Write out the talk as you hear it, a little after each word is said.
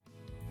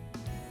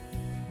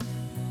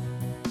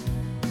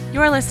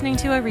You're listening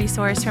to a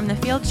resource from the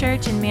Field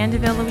Church in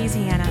Mandeville,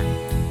 Louisiana.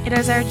 It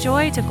is our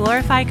joy to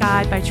glorify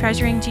God by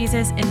treasuring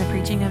Jesus in the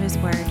preaching of His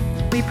Word.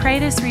 We pray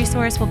this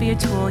resource will be a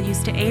tool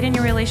used to aid in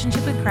your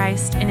relationship with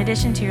Christ in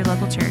addition to your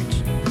local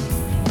church.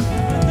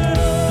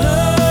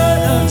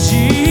 Blood of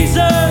Jesus,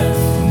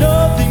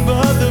 nothing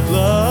but the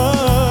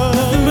blood.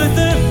 Nothing but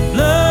the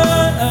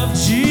blood of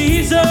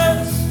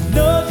Jesus,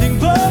 nothing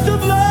but the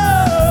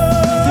blood.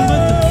 Nothing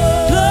but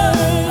the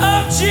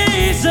blood of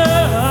Jesus,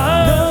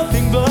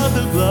 nothing but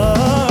the blood.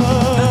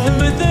 Nothing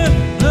but the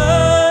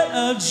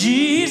blood of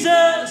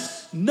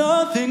Jesus,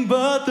 nothing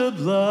but the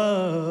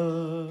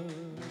blood.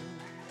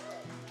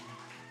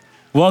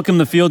 Welcome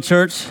to Field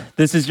Church.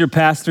 This is your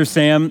pastor,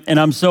 Sam, and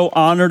I'm so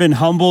honored and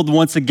humbled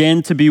once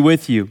again to be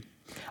with you.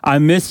 I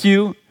miss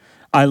you.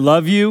 I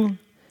love you.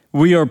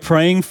 We are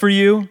praying for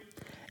you,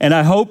 and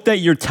I hope that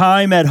your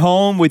time at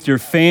home with your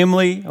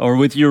family or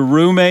with your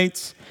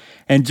roommates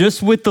and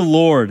just with the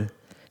Lord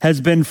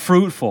has been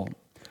fruitful.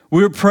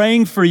 We're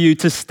praying for you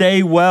to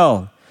stay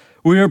well.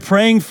 We are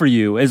praying for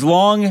you as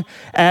long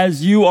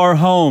as you are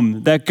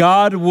home, that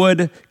God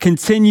would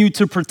continue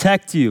to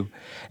protect you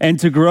and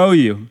to grow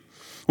you.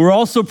 We're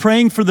also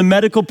praying for the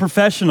medical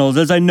professionals,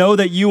 as I know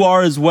that you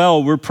are as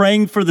well. We're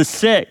praying for the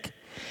sick,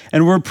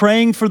 and we're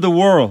praying for the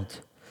world.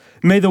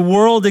 May the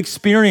world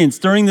experience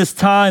during this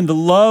time the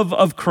love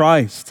of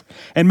Christ.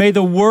 And may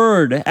the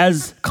word,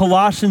 as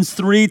Colossians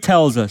 3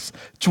 tells us,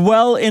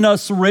 dwell in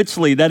us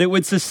richly, that it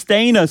would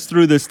sustain us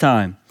through this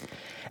time.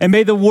 And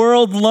may the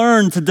world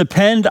learn to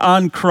depend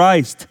on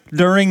Christ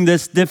during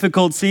this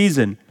difficult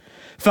season.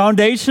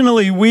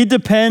 Foundationally, we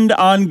depend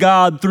on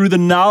God through the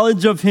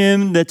knowledge of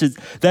Him that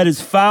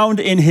is found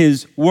in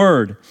His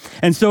Word.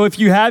 And so if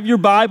you have your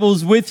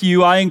Bibles with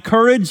you, I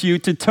encourage you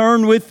to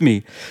turn with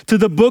me to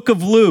the book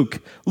of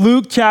Luke.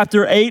 Luke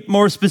chapter 8,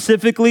 more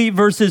specifically,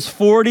 verses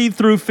 40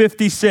 through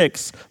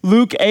 56.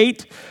 Luke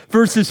 8,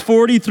 verses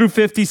 40 through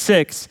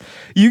 56.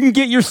 You can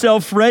get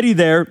yourself ready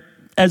there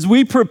as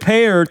we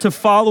prepare to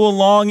follow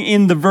along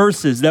in the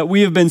verses that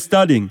we have been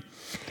studying.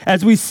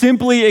 As we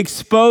simply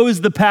expose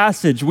the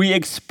passage, we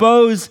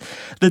expose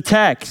the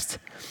text.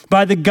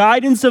 By the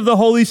guidance of the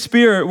Holy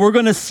Spirit, we're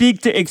going to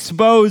seek to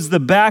expose the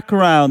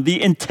background,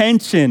 the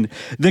intention,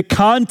 the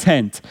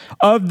content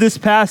of this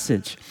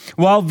passage,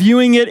 while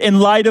viewing it in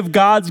light of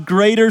God's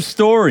greater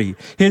story,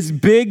 His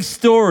big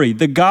story,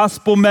 the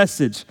gospel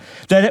message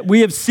that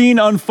we have seen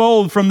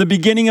unfold from the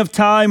beginning of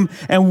time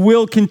and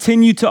will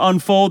continue to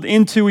unfold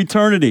into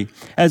eternity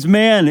as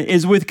man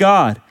is with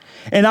God.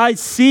 And I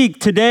seek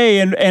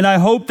today, and I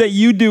hope that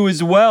you do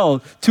as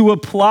well, to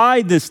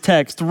apply this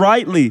text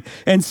rightly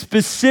and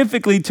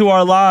specifically to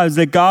our lives,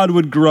 that God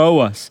would grow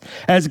us.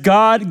 As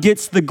God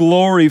gets the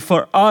glory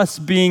for us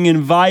being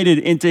invited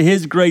into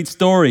His great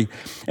story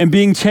and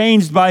being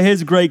changed by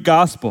His great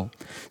gospel.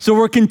 So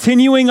we're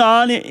continuing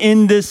on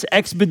in this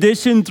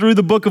expedition through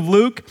the book of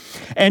Luke.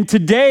 And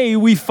today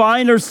we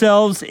find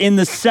ourselves in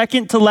the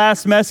second to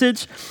last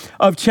message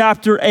of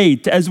chapter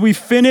 8. As we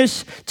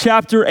finish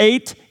chapter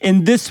 8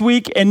 in this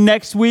week and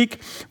next week,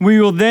 we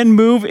will then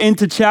move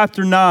into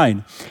chapter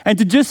 9. And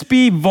to just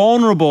be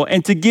vulnerable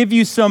and to give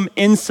you some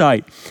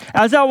insight,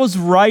 as I was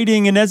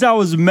writing and as I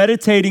was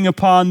meditating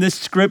upon this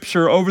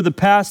scripture over the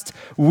past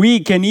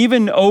week and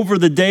even over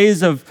the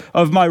days of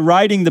my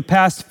writing the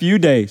past few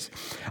days,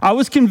 I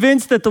was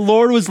convinced that the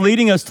Lord was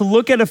leading us to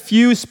look at a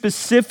few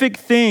specific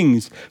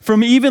things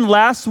from even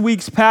last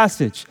week's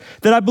passage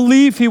that I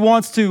believe He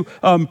wants to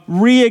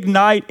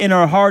reignite in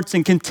our hearts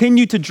and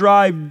continue to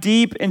drive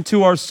deep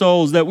into our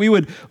souls, that we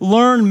would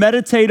learn,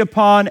 meditate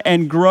upon,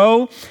 and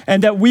grow,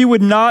 and that we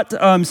would not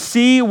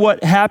see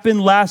what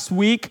happened last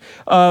week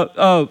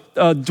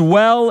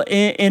dwell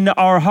in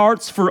our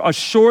hearts for a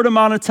short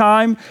amount of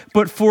time,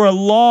 but for a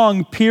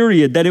long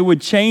period, that it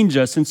would change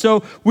us. And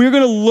so we're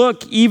going to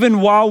look,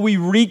 even while we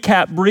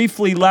recap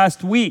briefly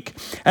last week,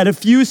 at a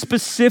few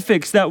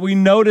specifics that we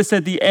notice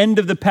at the end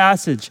of the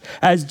passage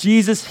as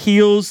Jesus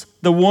heals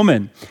the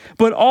woman.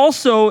 But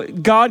also,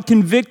 God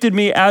convicted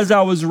me as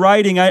I was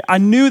writing. I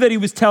knew that He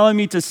was telling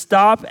me to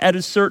stop at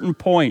a certain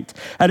point,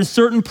 at a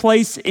certain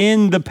place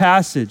in the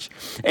passage.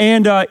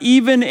 And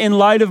even in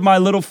light of my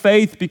little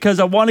faith, because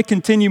I want to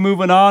continue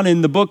moving on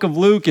in the book of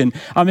Luke, and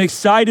I'm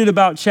excited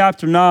about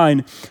chapter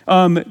 9,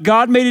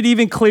 God made it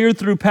even clear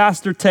through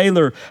Pastor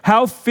Taylor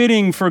how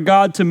fitting for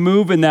God to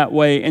move in that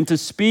way and to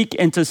speak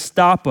and to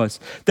stop us,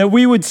 that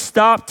we would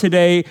stop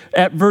today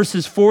at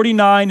verses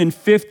 49 and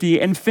 50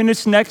 and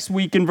finish next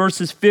week in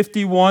verses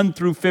 51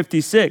 through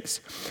 56.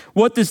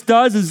 What this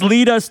does is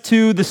lead us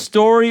to the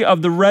story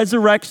of the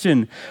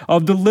resurrection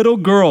of the little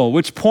girl,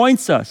 which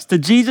points us to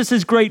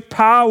Jesus' great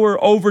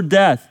power over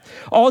death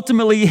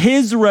Ultimately,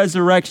 his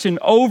resurrection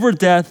over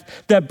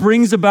death that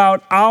brings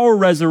about our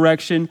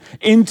resurrection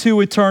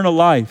into eternal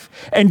life.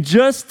 And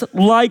just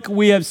like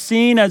we have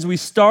seen as we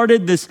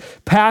started this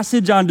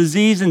passage on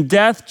disease and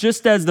death,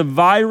 just as the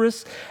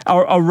virus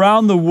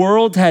around the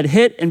world had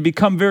hit and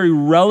become very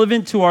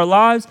relevant to our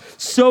lives,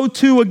 so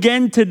too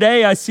again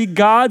today I see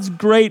God's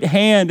great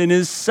hand and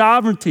his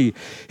sovereignty,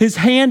 his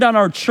hand on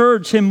our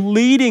church, him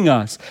leading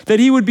us, that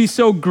he would be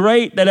so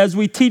great that as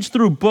we teach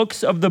through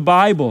books of the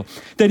Bible,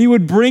 that he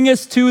would bring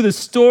us to the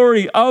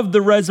story of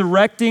the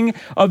resurrecting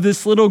of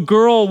this little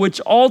girl,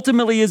 which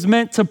ultimately is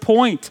meant to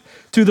point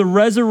to the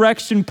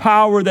resurrection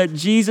power that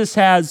Jesus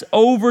has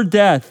over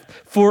death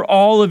for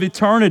all of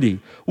eternity.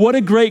 What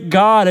a great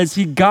God as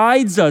he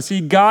guides us.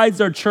 He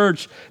guides our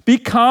church. Be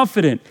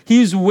confident.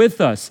 He's with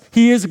us.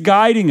 He is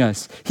guiding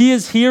us. He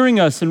is hearing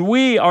us, and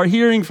we are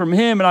hearing from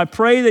him. And I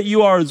pray that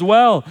you are as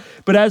well.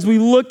 But as we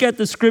look at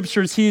the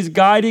scriptures, he is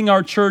guiding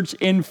our church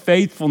in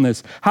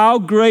faithfulness. How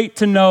great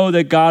to know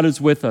that God is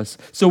with us.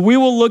 So we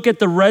will look at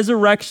the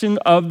resurrection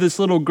of this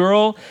little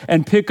girl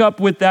and pick up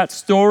with that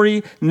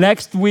story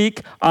next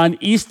week on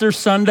Easter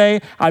Sunday.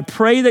 I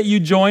pray that you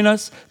join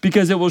us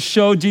because it will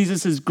show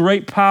Jesus'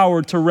 great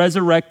power to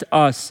resurrect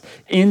us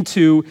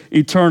into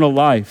eternal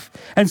life.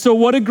 And so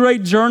what a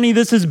great journey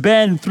this has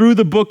been through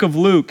the book of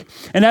Luke.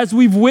 And as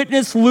we've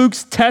witnessed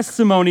Luke's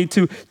testimony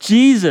to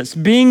Jesus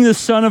being the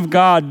Son of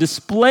God,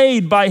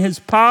 displayed by his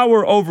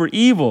power over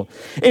evil,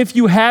 if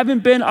you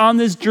haven't been on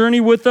this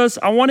journey with us,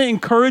 I want to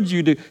encourage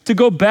you to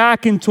go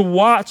back and to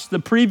watch the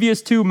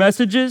previous two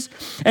messages,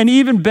 and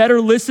even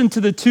better, listen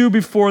to the two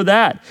before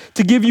that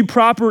to give you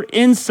proper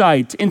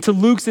insight into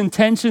Luke's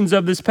intentions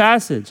of this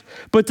passage.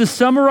 But to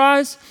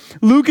summarize,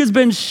 Luke has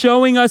been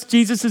showing us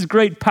Jesus'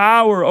 great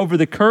power over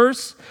the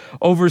curse,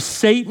 over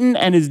Satan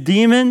and his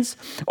demons,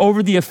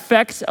 over the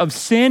effects of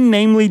sin,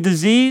 namely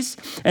disease.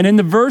 And in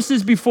the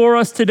verses before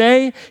us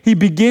today, he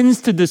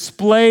begins to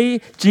display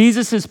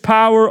Jesus'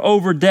 power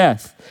over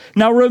death.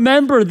 Now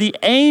remember, the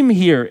aim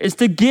here is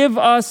to give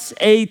us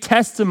a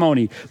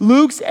testimony.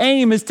 Luke's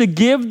aim is to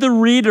give the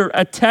reader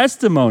a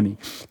testimony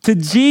to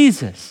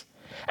Jesus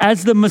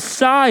as the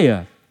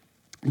Messiah,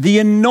 the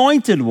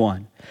anointed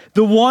one,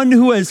 the one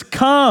who has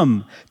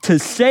come to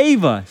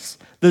save us,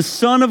 the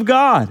Son of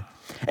God.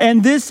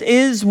 And this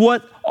is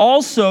what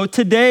also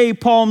today,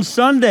 Palm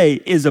Sunday,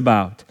 is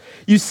about.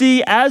 You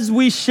see, as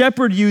we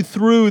shepherd you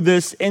through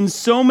this in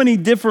so many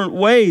different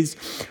ways,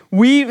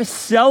 we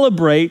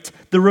celebrate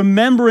the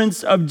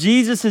remembrance of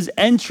Jesus'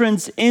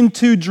 entrance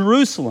into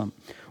Jerusalem,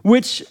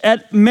 which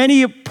at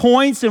many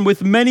points and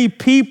with many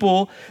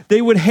people,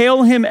 they would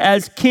hail him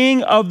as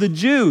King of the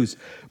Jews.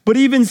 But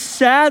even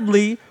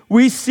sadly,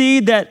 we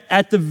see that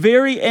at the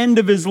very end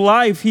of his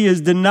life, he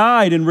is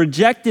denied and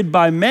rejected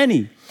by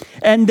many.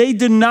 And they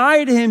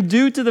denied him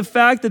due to the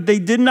fact that they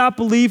did not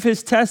believe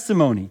his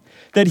testimony,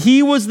 that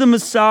he was the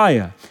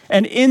Messiah,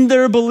 and in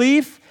their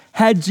belief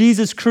had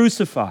Jesus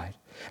crucified.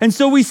 And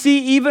so we see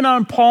even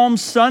on Palm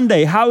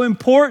Sunday how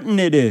important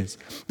it is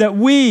that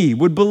we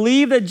would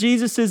believe that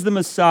Jesus is the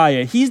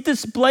Messiah. He's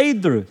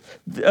displayed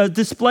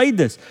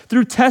this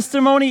through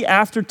testimony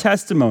after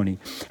testimony.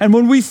 And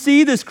when we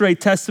see this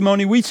great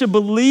testimony, we should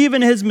believe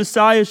in his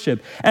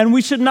messiahship, and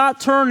we should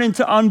not turn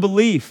into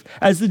unbelief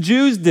as the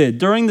Jews did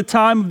during the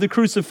time of the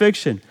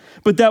crucifixion,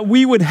 but that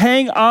we would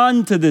hang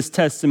on to this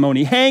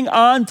testimony, hang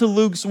on to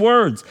Luke's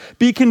words,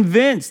 be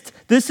convinced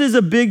this is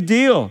a big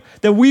deal,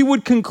 that we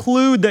would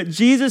conclude that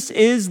Jesus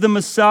is the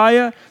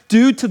Messiah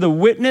due to the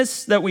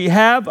witness that we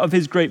have of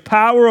his great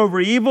power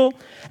over evil,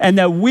 and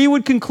that we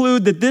would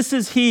conclude that this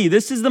is he,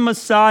 this is the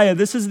Messiah,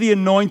 this is the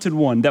anointed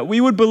one, that we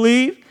would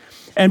believe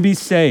and be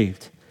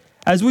saved.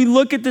 As we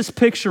look at this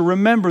picture,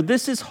 remember,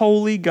 this is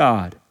holy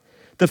God,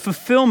 the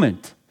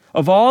fulfillment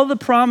of all the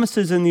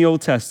promises in the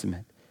Old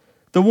Testament,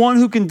 the one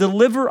who can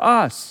deliver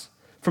us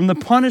from the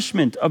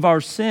punishment of our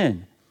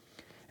sin.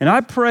 And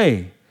I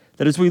pray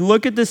that as we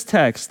look at this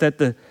text, that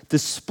the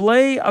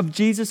display of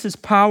Jesus'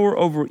 power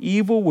over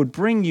evil would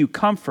bring you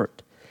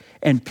comfort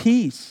and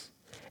peace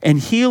and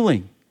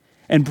healing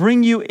and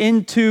bring you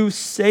into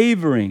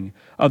savoring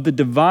of the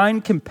divine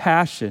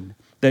compassion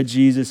that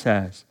Jesus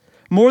has.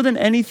 More than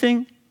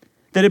anything,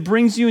 that it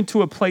brings you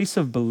into a place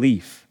of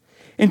belief,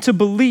 into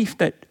belief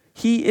that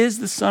he is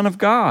the Son of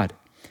God,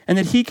 and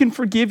that he can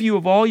forgive you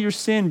of all your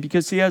sin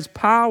because he has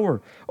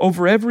power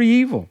over every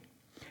evil.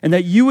 And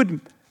that you would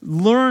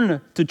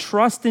learn to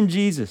trust in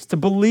Jesus, to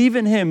believe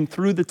in him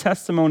through the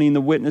testimony and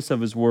the witness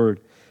of his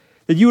word.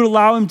 That you would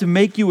allow him to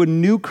make you a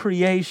new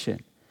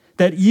creation.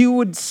 That you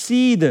would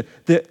see the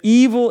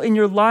evil in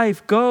your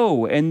life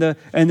go and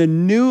the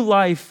new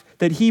life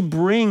that he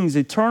brings,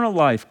 eternal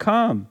life,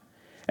 come.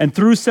 And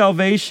through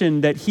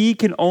salvation that he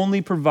can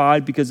only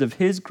provide because of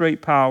his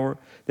great power,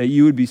 that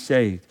you would be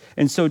saved.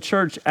 And so,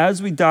 church,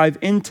 as we dive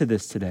into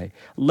this today,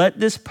 let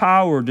this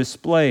power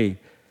display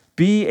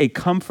be a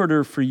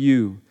comforter for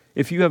you.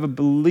 If you have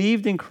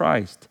believed in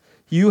Christ,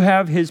 you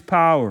have his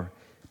power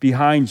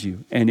behind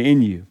you and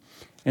in you.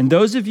 And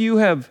those of you who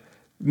have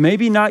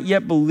maybe not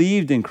yet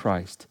believed in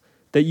Christ,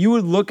 that you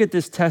would look at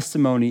this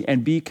testimony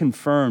and be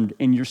confirmed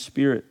in your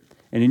spirit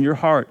and in your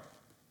heart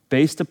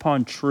based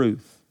upon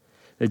truth,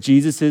 that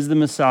Jesus is the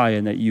Messiah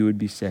and that you would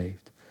be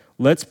saved.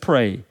 Let's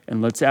pray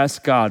and let's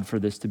ask God for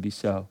this to be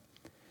so.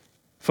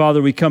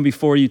 Father, we come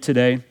before you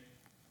today,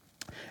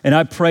 and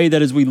I pray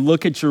that as we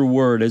look at your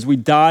word, as we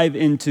dive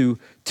into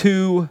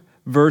 2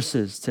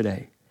 verses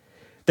today,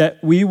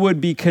 that we would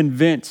be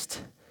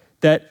convinced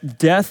that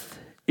death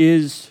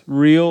is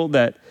real,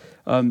 that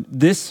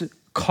this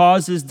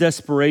causes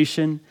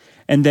desperation,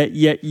 and that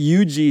yet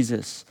you,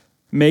 Jesus,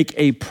 make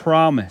a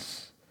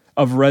promise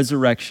of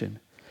resurrection.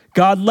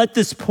 God, let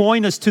this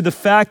point us to the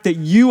fact that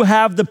you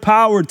have the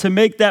power to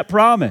make that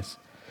promise.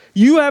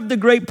 You have the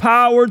great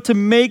power to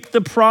make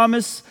the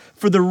promise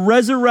for the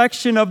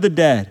resurrection of the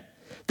dead,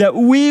 that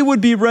we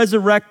would be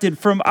resurrected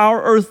from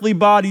our earthly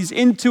bodies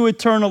into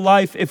eternal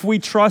life if we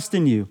trust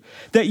in you.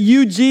 That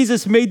you,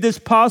 Jesus, made this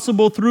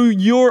possible through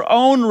your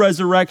own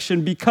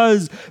resurrection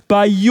because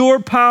by your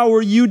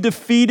power you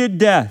defeated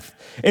death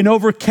and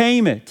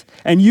overcame it.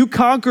 And you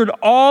conquered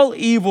all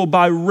evil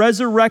by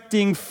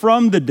resurrecting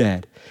from the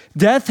dead.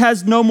 Death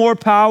has no more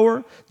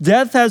power.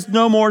 Death has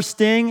no more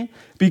sting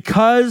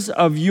because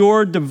of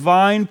your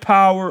divine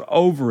power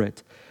over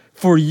it.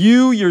 For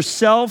you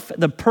yourself,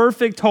 the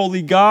perfect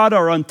holy God,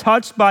 are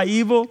untouched by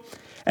evil,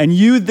 and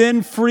you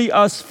then free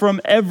us from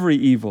every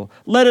evil.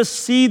 Let us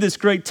see this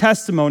great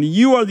testimony.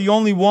 You are the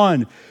only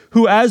one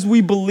who, as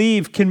we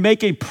believe, can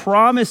make a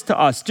promise to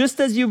us, just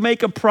as you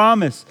make a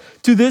promise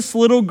to this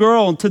little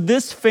girl and to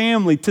this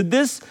family, to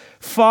this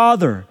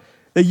father,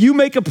 that you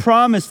make a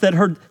promise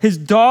that his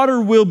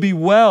daughter will be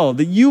well,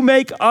 that you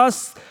make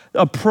us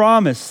a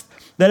promise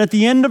that at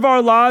the end of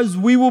our lives,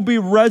 we will be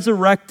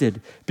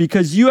resurrected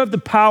because you have the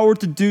power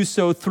to do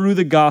so through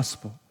the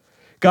gospel.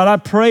 God, I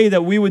pray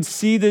that we would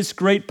see this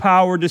great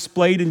power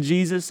displayed in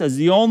Jesus as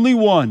the only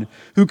one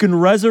who can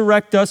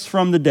resurrect us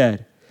from the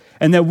dead,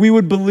 and that we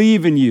would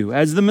believe in you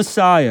as the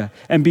Messiah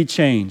and be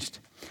changed.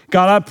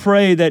 God, I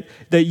pray that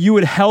you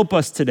would help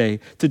us today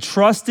to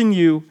trust in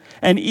you,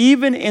 and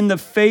even in the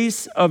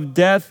face of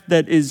death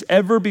that is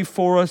ever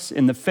before us,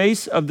 in the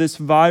face of this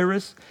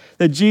virus,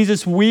 that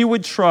Jesus, we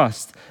would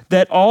trust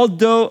that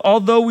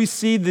although we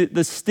see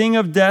the sting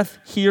of death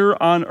here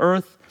on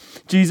earth,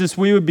 Jesus,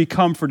 we would be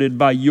comforted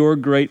by your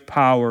great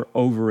power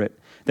over it.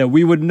 That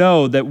we would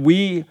know that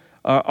we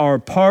are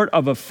part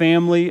of a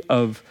family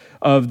of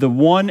the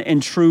one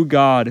and true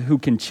God who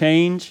can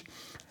change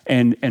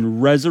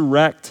and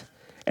resurrect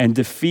and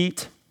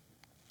defeat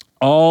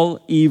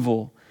all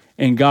evil.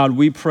 And God,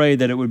 we pray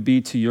that it would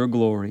be to your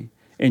glory.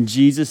 In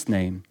Jesus'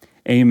 name,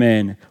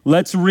 amen.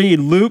 Let's read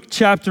Luke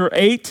chapter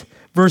 8,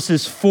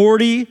 verses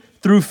 40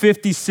 through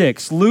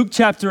 56. Luke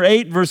chapter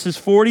 8, verses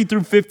 40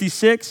 through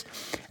 56.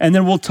 And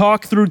then we'll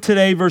talk through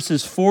today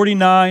verses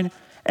 49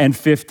 and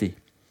 50.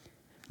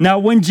 Now,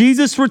 when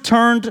Jesus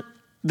returned,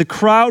 the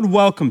crowd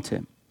welcomed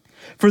him,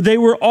 for they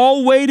were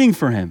all waiting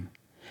for him.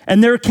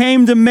 And there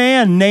came a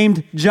man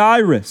named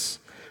Jairus,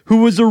 who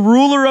was a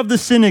ruler of the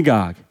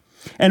synagogue.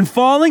 And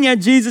falling at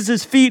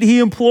Jesus' feet, he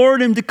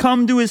implored him to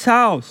come to his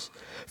house,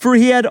 for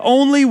he had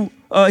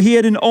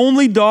an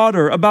only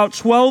daughter, about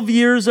 12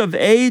 years of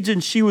age,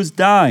 and she was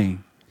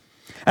dying.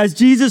 As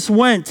Jesus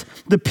went,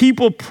 the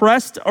people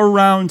pressed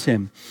around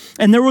him.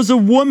 And there was a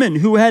woman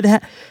who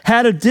had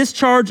a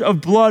discharge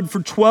of blood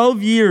for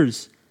 12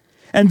 years.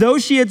 And though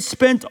she had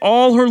spent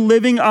all her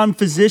living on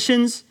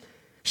physicians,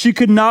 she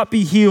could not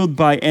be healed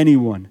by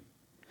anyone.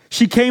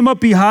 She came up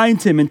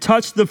behind him and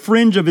touched the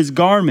fringe of his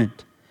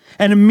garment.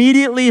 And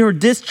immediately her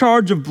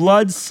discharge of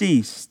blood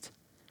ceased.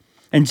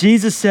 And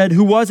Jesus said,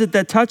 "Who was it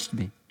that touched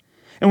me?"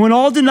 And when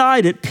all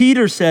denied it,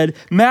 Peter said,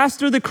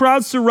 "Master, the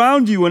crowds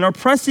surround you and are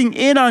pressing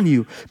in on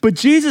you." But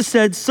Jesus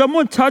said,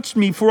 "Someone touched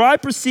me, for I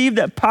perceive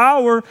that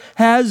power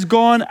has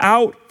gone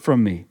out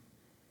from me."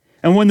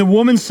 And when the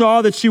woman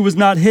saw that she was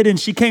not hidden,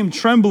 she came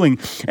trembling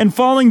and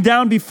falling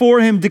down before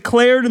him,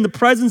 declared in the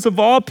presence of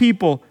all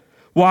people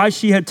why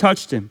she had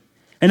touched him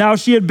and how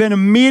she had been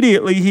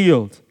immediately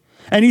healed.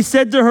 And he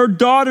said to her,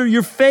 "Daughter,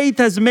 your faith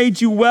has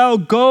made you well.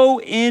 Go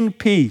in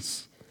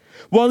peace."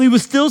 While he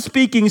was still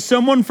speaking,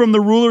 someone from the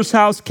ruler's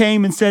house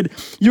came and said,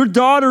 "Your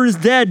daughter is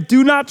dead.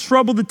 Do not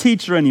trouble the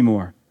teacher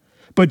anymore."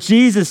 But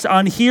Jesus,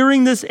 on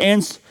hearing this,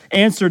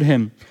 answered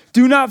him,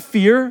 "Do not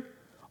fear,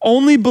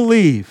 only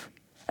believe,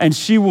 and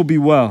she will be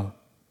well."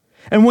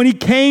 And when he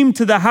came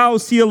to the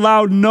house, he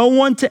allowed no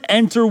one to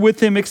enter with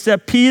him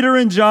except Peter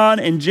and John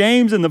and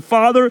James and the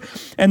father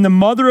and the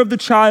mother of the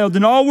child.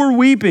 And all were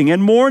weeping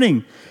and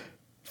mourning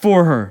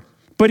for her.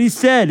 But he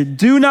said,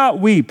 "Do not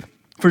weep,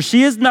 for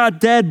she is not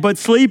dead, but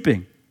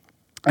sleeping."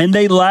 And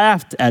they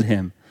laughed at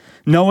him,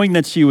 knowing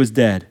that she was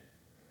dead.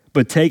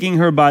 But taking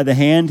her by the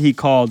hand, he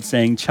called,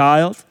 saying,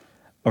 "Child,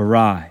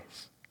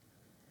 arise."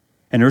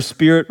 And her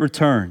spirit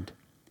returned,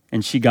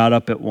 and she got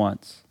up at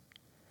once.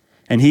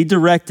 And he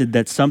directed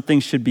that something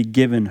should be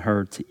given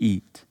her to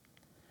eat.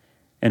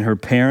 And her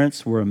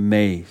parents were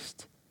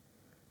amazed,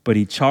 but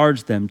he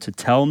charged them to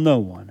tell no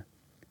one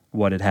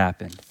what had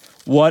happened.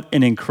 What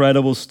an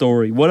incredible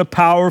story. What a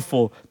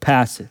powerful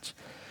passage.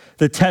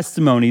 the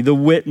testimony, the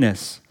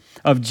witness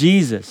of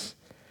Jesus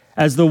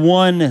as the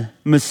one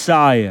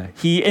Messiah.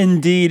 He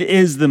indeed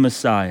is the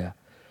Messiah,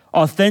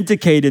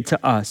 authenticated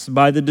to us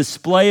by the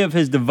display of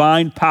his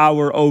divine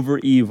power over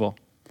evil.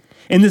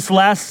 In this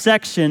last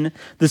section,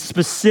 the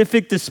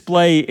specific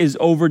display is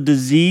over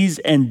disease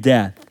and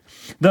death.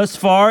 Thus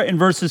far, in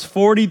verses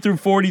 40 through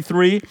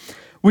 43,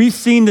 we've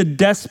seen the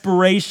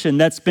desperation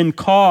that's been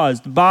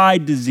caused by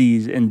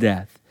disease and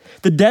death.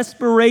 The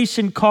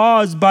desperation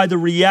caused by the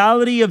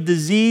reality of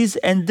disease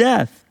and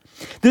death.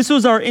 This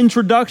was our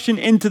introduction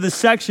into the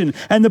section.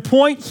 And the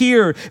point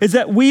here is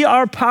that we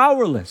are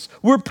powerless.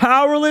 We're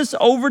powerless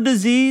over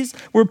disease.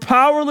 We're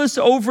powerless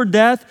over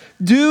death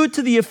due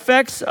to the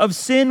effects of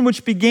sin,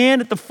 which began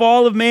at the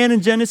fall of man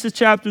in Genesis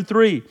chapter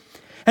 3.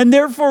 And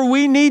therefore,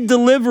 we need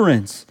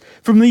deliverance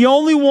from the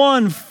only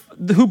one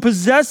who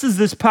possesses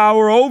this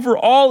power over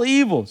all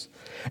evils.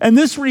 And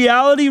this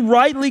reality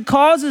rightly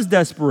causes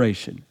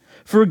desperation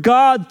for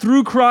God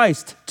through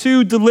Christ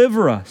to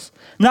deliver us,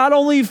 not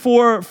only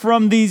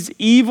from these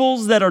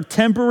evils that are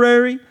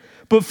temporary,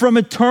 but from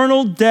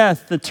eternal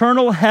death,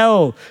 eternal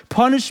hell,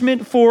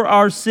 punishment for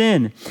our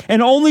sin.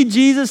 And only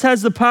Jesus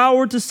has the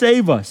power to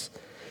save us.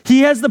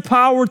 He has the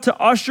power to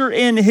usher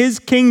in his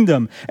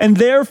kingdom, and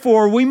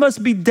therefore we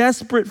must be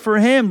desperate for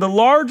him. The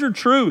larger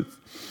truth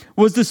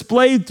was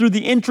displayed through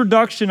the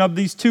introduction of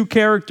these two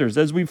characters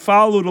as we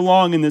followed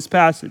along in this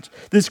passage.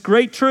 This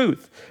great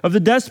truth of the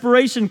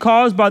desperation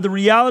caused by the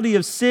reality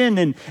of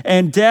sin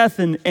and death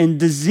and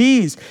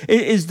disease,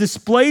 it is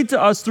displayed to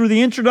us through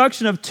the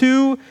introduction of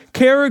two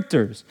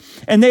characters.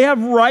 And they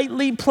have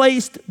rightly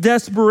placed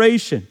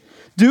desperation.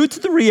 Due to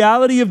the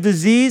reality of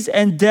disease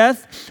and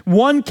death,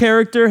 one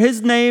character,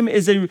 his name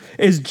is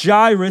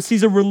Jairus.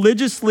 He's a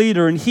religious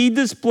leader, and he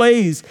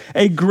displays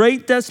a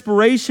great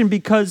desperation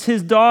because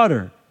his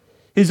daughter,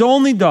 his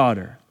only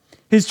daughter,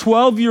 his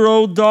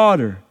 12-year-old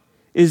daughter,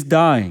 is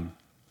dying.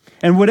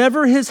 And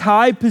whatever his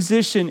high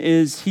position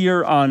is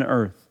here on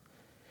earth,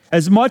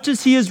 as much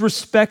as he is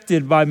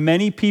respected by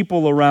many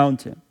people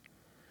around him,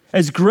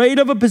 as great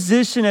of a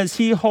position as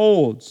he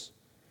holds,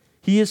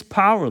 he is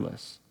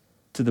powerless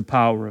to the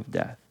power of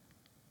death.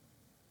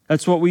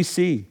 That's what we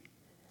see.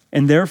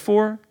 And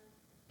therefore,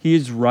 he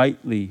is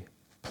rightly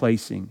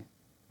placing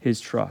his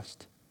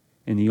trust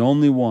in the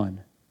only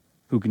one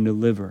who can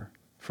deliver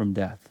from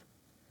death,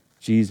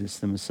 Jesus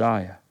the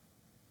Messiah.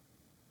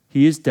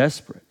 He is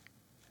desperate,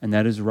 and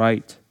that is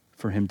right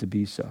for him to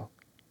be so.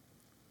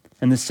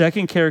 And the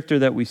second character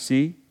that we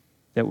see,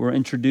 that we're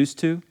introduced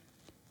to,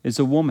 is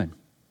a woman.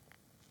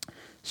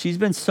 She's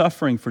been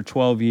suffering for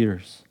 12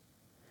 years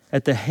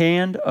at the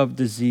hand of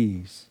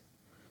disease.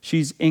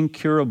 She's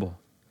incurable.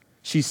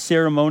 She's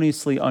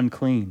ceremoniously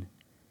unclean.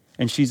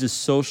 And she's a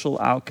social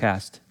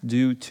outcast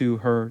due to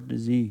her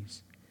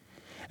disease.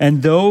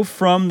 And though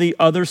from the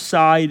other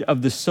side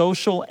of the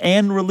social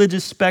and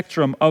religious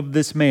spectrum of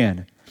this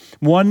man,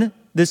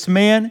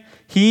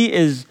 he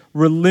is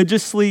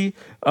religiously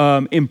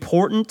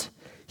important.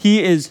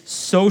 He is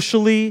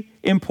socially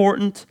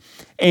important.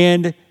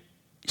 And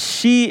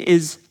she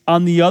is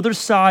on the other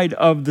side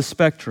of the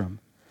spectrum.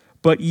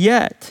 But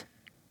yet,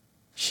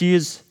 she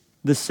is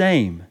the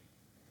same.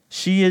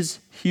 She is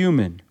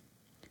human.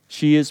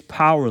 She is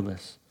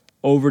powerless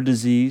over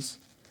disease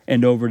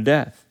and over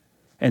death.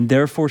 And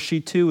therefore,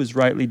 she too is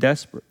rightly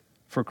desperate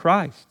for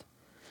Christ.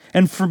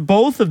 And for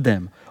both of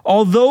them,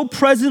 although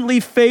presently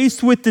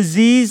faced with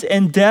disease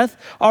and death,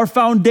 are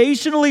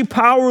foundationally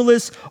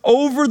powerless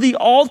over the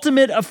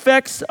ultimate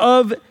effects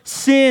of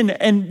sin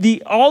and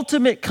the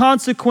ultimate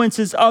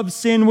consequences of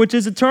sin, which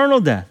is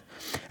eternal death.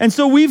 And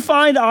so we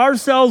find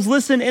ourselves,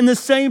 in the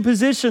same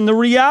position. The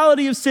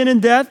reality of sin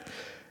and death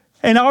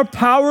and our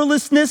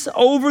powerlessness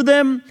over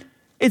them,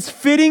 it's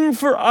fitting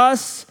for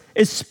us,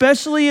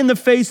 especially in the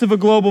face of a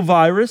global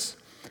virus,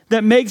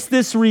 that makes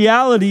this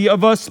reality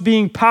of us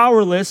being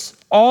powerless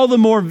all the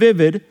more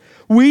vivid.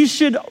 We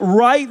should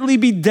rightly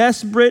be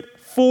desperate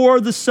for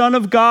the Son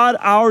of God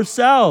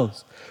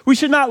ourselves. We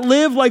should not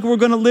live like we're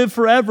going to live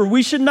forever.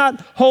 We should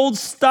not hold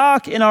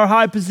stock in our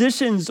high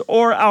positions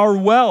or our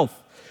wealth.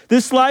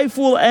 This life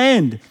will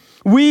end.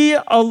 We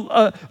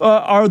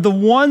are the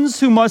ones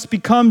who must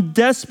become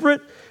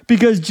desperate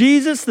because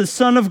Jesus, the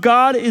Son of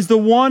God, is the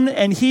one,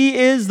 and he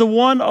is the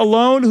one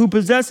alone who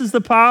possesses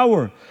the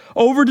power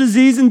over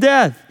disease and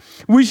death.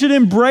 We should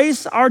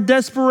embrace our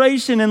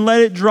desperation and let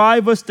it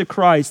drive us to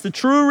Christ. The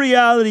true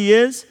reality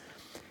is,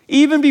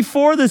 even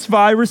before this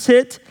virus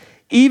hit,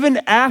 even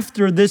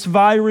after this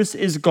virus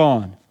is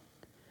gone,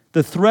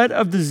 the threat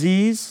of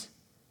disease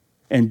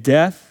and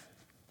death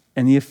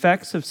and the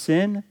effects of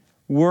sin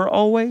were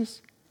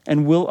always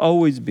and will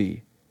always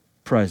be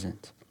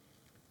present.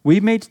 We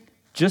may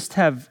just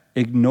have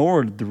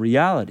ignored the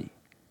reality.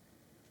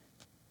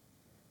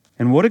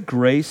 And what a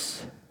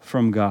grace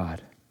from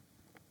God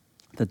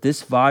that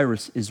this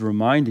virus is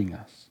reminding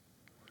us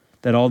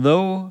that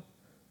although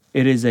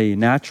it is a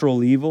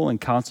natural evil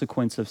and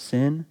consequence of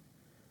sin,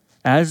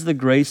 as the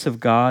grace of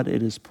God,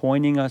 it is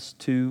pointing us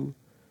to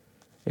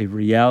a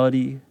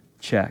reality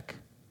check,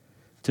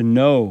 to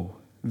know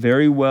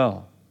very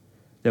well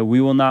that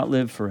we will not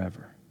live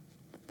forever,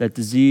 that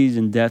disease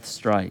and death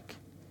strike,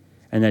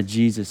 and that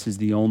Jesus is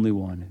the only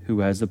one who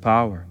has the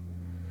power.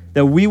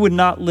 That we would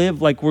not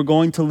live like we're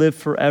going to live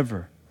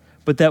forever,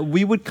 but that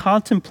we would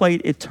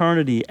contemplate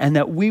eternity and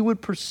that we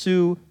would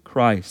pursue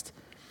Christ.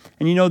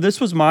 And you know,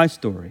 this was my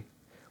story.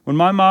 When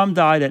my mom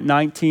died at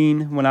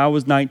 19, when I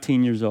was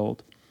 19 years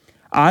old,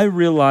 I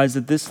realized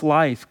that this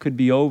life could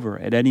be over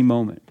at any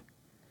moment.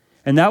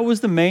 And that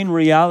was the main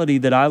reality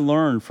that I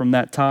learned from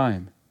that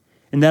time,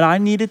 and that I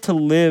needed to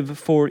live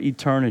for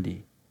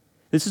eternity.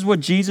 This is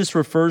what Jesus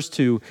refers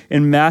to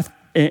in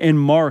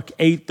Mark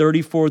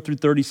 8:34 through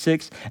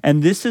 36,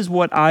 and this is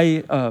what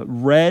I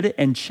read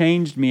and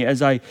changed me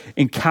as I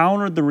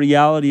encountered the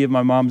reality of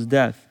my mom's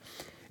death.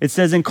 It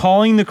says, "In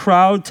calling the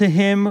crowd to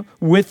him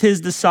with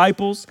his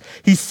disciples,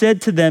 he said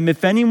to them,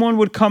 'If anyone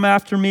would come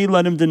after me,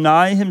 let him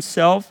deny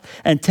himself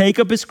and take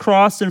up his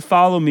cross and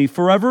follow me.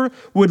 Whoever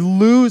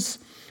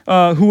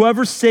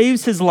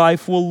saves his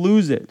life will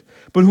lose it.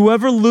 But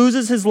whoever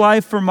loses his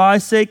life for my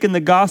sake and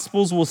the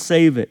gospel's will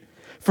save it.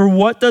 For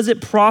what does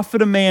it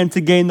profit a man to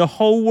gain the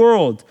whole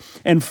world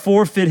and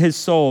forfeit his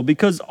soul?'"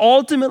 Because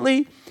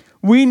ultimately,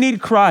 we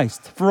need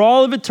Christ for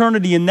all of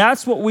eternity, and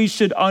that's what we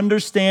should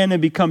understand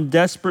and become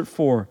desperate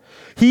for.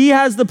 He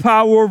has the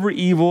power over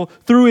evil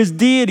through his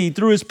deity,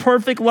 through his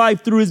perfect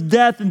life, through his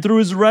death, and through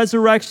his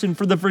resurrection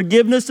for the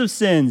forgiveness of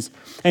sins.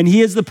 And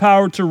he has the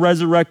power to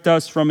resurrect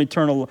us for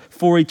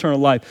eternal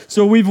life.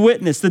 So we've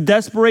witnessed the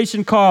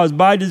desperation caused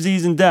by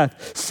disease and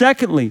death.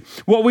 Secondly,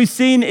 what we've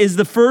seen is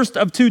the first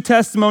of two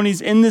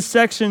testimonies in this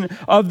section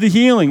of the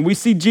healing. We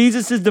see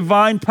Jesus'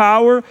 divine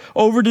power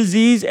over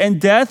disease and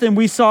death, and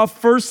we saw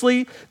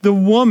firstly the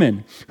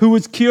woman who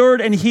was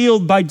cured and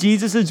healed by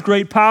Jesus'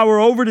 great power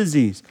over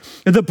disease.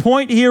 The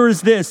point here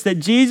is this, that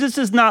Jesus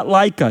is not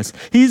like us.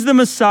 He's the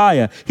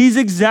Messiah. He's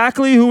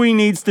exactly who he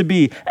needs to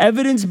be,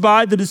 evidenced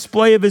by the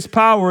display of his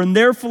power, and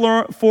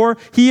therefore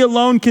he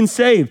alone can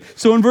save.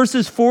 So in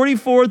verses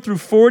 44 through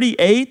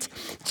 48,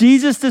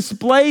 Jesus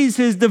displays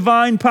his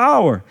divine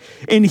power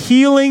in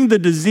healing the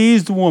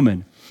diseased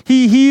woman.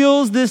 He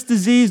heals this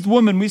diseased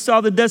woman. We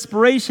saw the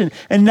desperation,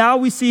 and now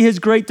we see his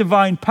great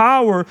divine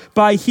power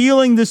by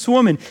healing this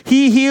woman.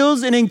 He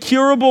heals an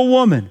incurable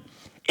woman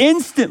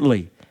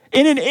instantly.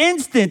 In an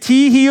instant,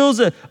 he heals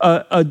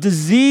a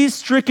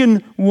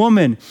disease-stricken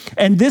woman.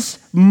 And this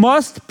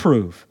must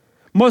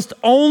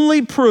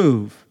only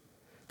prove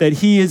that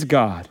he is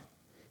God.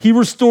 He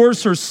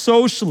restores her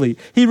socially.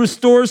 He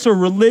restores her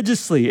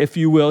religiously, if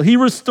you will. He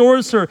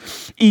restores her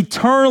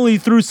eternally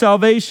through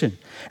salvation.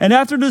 And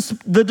after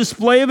the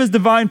display of his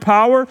divine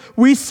power,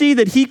 we see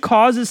that he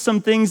causes some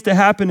things to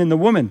happen in the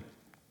woman.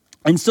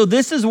 And so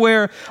this is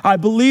where I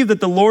believe that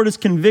the Lord is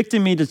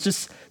convicting me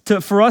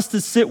for us to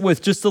sit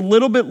with just a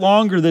little bit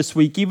longer this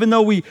week, even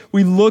though we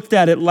looked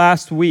at it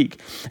last week.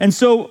 And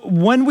so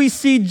when we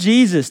see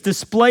Jesus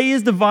display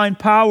his divine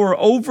power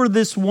over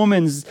this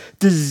woman's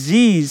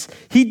disease,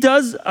 he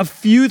does a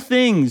few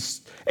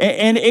things,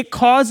 and it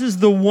causes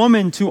the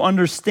woman to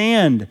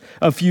understand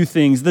a few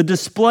things. The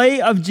display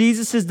of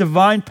Jesus'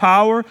 divine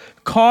power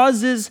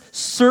causes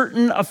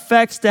certain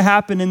effects to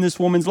happen in this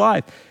woman's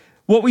life.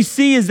 What we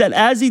see is that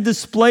as he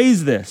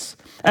displays this,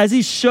 as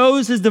he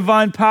shows his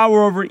divine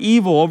power over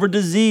evil, over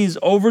disease,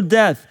 over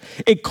death,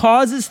 it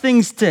causes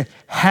things to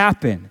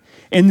happen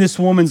in this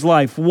woman's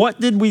life. What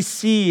did we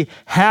see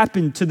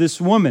happen to this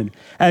woman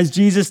as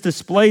Jesus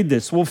displayed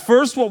this? Well,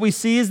 first, what we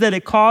see is that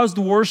it caused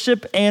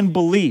worship and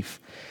belief.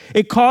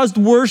 It caused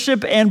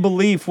worship and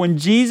belief when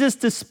Jesus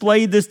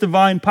displayed this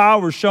divine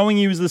power, showing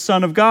he was the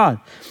Son of God.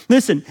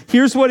 Listen,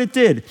 here's what it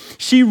did.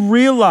 She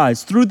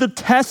realized through the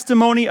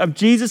testimony of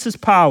Jesus'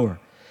 power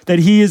that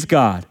he is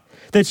God,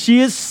 that she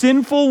is a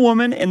sinful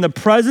woman in the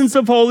presence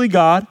of holy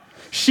God.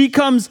 She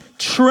comes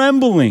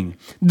trembling.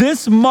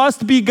 This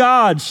must be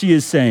God, she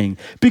is saying,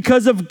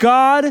 because of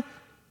God,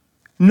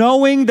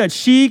 knowing that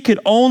she could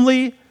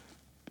only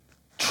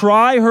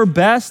try her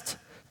best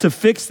to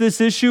fix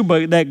this issue,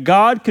 but that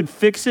God could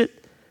fix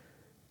it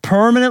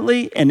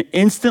permanently and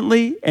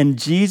instantly, and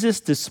Jesus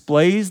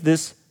displays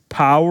this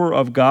power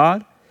of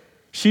God.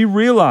 She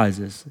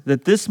realizes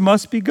that this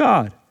must be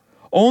God.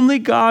 Only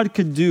God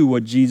could do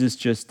what Jesus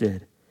just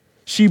did.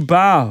 She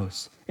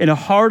bows in a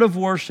heart of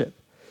worship.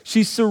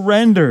 She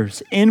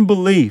surrenders in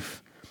belief.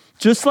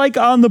 Just like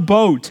on the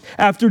boat,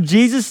 after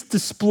Jesus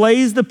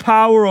displays the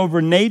power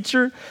over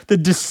nature, the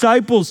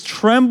disciples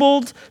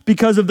trembled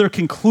because of their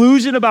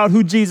conclusion about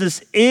who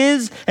Jesus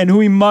is and who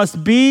he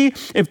must be.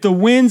 If the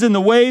winds and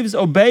the waves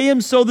obey him,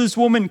 so this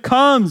woman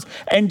comes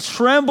and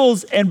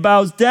trembles and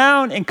bows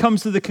down and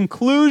comes to the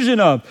conclusion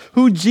of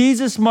who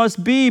Jesus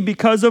must be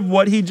because of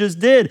what he just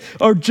did.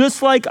 Or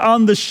just like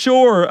on the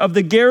shore of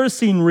the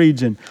Gerasene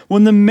region,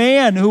 when the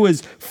man who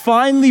is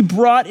finally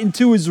brought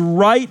into his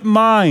right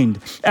mind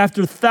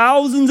after thousands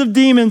of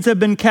demons have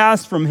been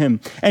cast from him,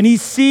 and he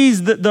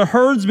sees that the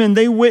herdsmen,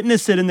 they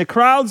witness it, and the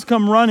crowds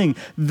come running.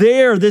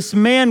 There, this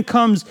man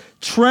comes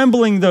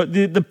trembling.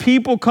 The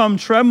people come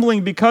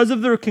trembling because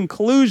of their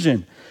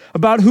conclusion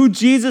about who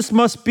Jesus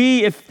must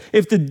be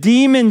if the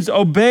demons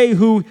obey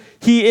who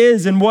he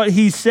is and what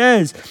he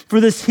says. For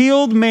this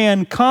healed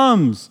man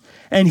comes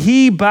and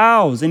he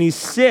bows and he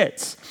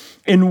sits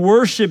in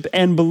worship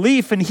and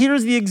belief. And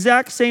here's the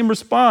exact same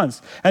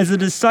response as the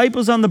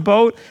disciples on the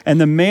boat and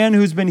the man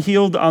who's been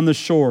healed on the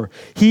shore.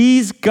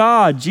 He's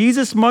God.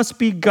 Jesus must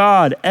be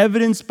God,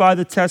 evidenced by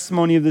the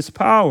testimony of this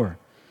power.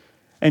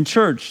 And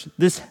church,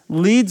 this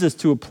leads us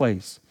to a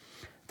place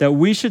that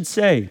we should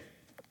say,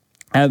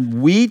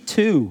 and we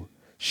too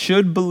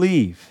should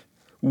believe,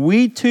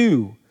 we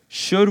too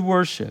should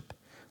worship,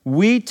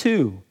 we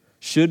too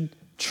should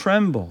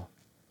tremble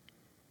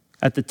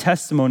at the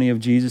testimony of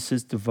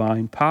Jesus'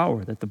 divine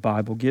power that the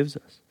Bible gives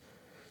us.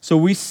 So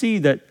we see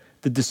that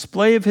the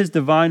display of his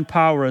divine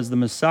power as the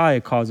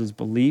Messiah causes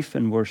belief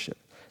and worship.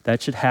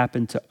 That should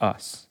happen to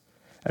us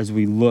as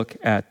we look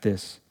at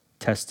this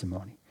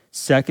testimony.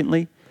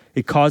 Secondly,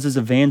 it causes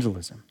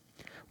evangelism.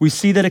 We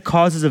see that it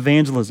causes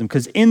evangelism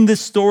because in this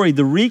story,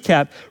 the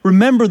recap,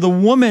 remember the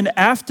woman,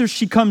 after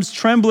she comes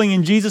trembling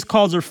and Jesus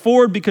calls her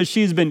forward because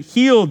she's been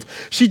healed,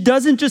 she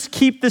doesn't just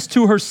keep this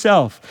to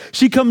herself.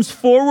 She comes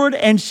forward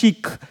and she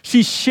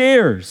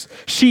shares,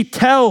 she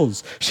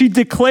tells, she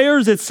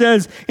declares, it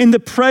says, in the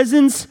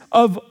presence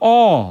of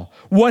all,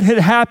 what had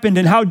happened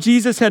and how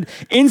Jesus had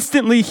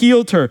instantly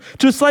healed her.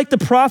 Just like the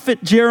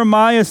prophet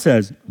Jeremiah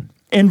says,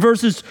 in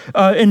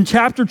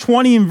chapter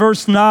 20 and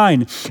verse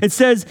 9, it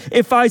says,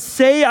 if I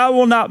say I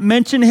will not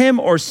mention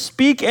him or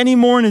speak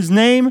anymore in his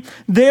name,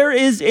 there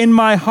is in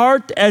my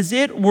heart as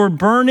it were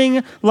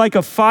burning like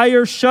a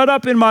fire shut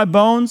up in my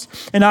bones,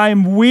 and I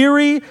am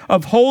weary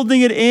of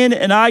holding it in,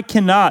 and I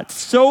cannot.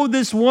 So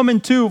this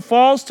woman too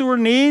falls to her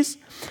knees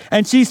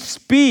and she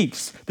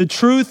speaks the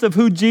truth of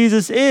who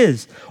Jesus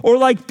is. Or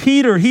like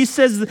Peter, he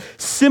says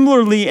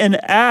similarly in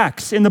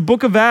Acts, in the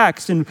book of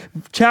Acts, in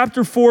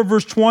chapter 4,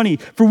 verse 20,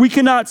 for we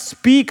cannot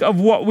speak of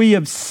what we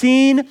have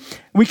seen.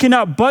 We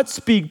cannot but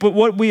speak but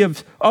what we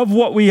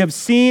have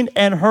seen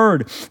and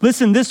heard.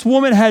 Listen, this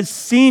woman has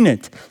seen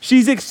it.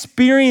 She's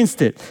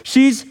experienced it.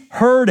 She's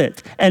heard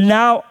it. And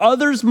now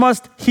others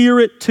must hear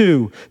it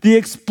too. The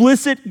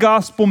explicit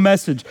gospel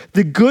message,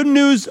 the good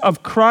news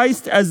of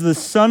Christ as the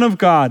Son of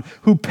God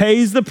who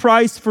pays the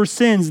price for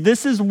sins.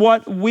 This is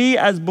what we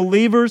as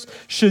believers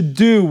should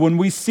do when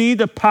we see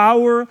the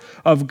power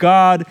of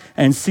God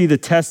and see the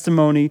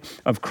testimony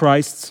of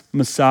Christ's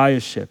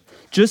messiahship.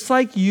 Just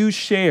like you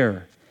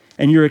share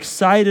and you're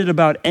excited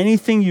about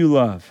anything you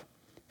love,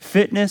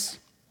 fitness,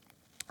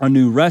 a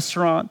new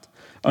restaurant,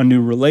 a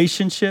new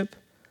relationship,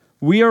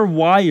 we are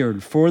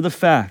wired for the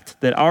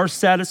fact that our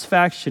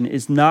satisfaction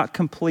is not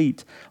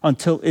complete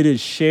until it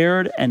is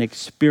shared and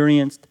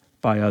experienced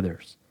by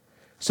others.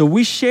 So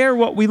we share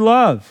what we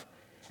love.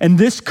 And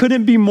this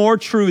couldn't be more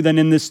true than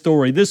in this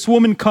story. This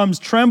woman comes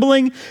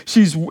trembling.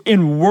 She's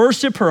in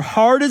worship. Her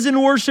heart is in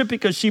worship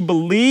because she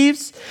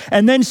believes.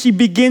 And then she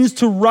begins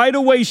to right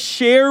away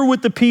share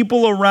with the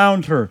people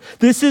around her.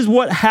 This is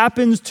what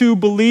happens to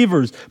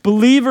believers.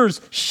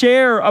 Believers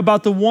share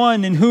about the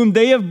one in whom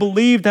they have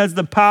believed has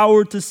the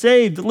power to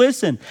save.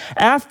 Listen,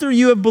 after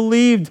you have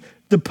believed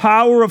the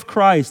power of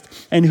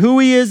Christ and who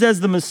he is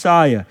as the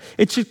Messiah,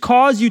 it should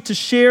cause you to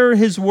share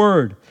his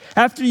word.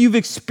 After you've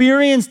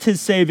experienced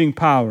his saving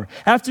power,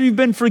 after you've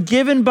been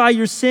forgiven by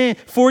your sin,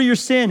 for your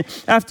sin,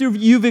 after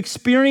you've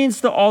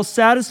experienced the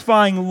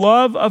all-satisfying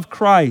love of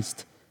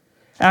Christ,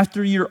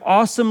 after you're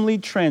awesomely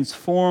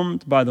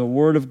transformed by the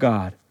word of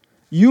God,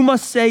 you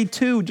must say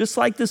too, just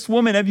like this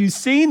woman, have you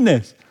seen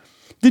this?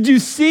 Did you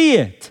see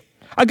it?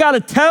 I got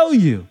to tell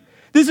you,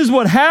 this is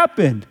what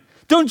happened.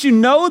 Don't you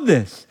know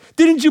this?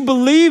 Didn't you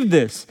believe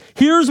this?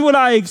 Here's what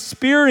I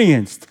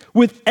experienced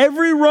with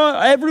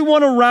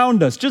everyone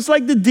around us. Just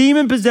like the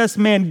demon-possessed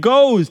man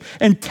goes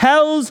and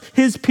tells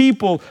his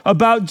people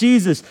about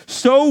Jesus,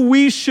 so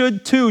we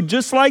should too,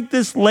 just like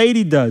this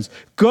lady does.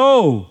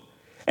 Go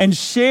and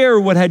share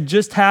what had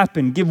just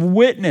happened. Give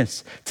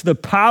witness to the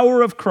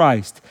power of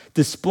Christ,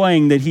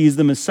 displaying that he is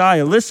the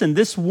Messiah. Listen,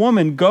 this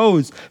woman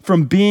goes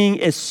from being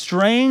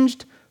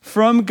estranged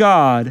from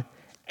God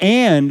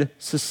and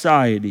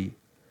society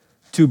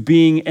to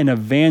being an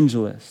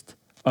evangelist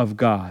of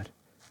God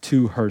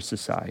to her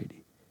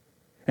society.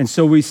 And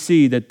so we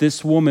see that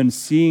this woman,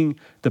 seeing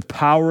the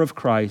power of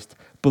Christ,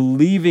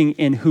 believing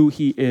in who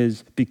he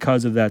is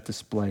because of that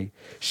display,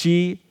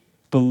 she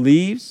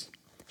believes,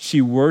 she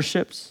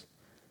worships,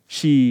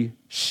 she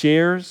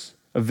shares,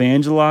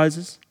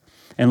 evangelizes.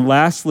 And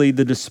lastly,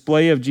 the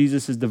display of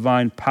Jesus'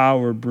 divine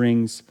power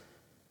brings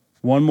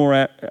one more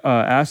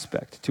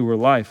aspect to her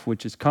life,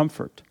 which is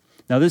comfort.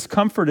 Now, this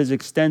comfort is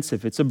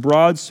extensive. It's a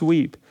broad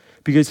sweep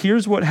because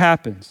here's what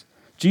happens.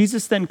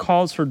 Jesus then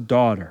calls her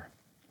daughter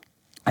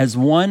as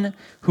one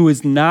who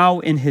is now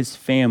in his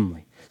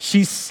family.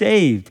 She's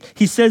saved.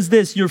 He says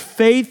this, your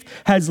faith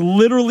has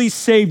literally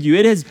saved you.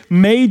 It has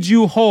made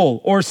you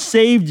whole or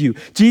saved you.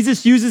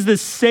 Jesus uses the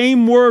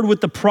same word with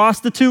the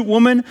prostitute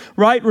woman,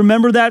 right?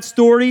 Remember that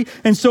story?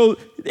 And so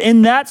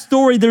in that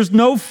story, there's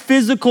no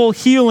physical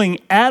healing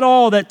at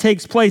all that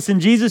takes place.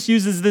 And Jesus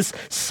uses this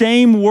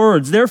same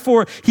words.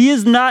 Therefore, he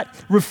is not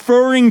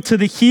referring to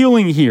the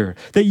healing here,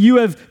 that you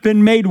have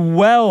been made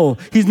well.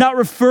 He's not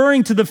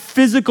referring to the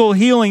physical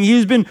healing.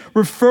 He's been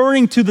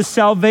referring to the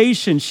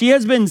salvation. She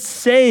has been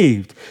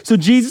saved. So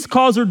Jesus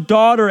calls her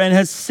daughter and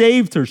has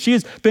saved her. She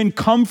has been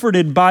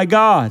comforted by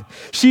God.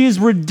 She is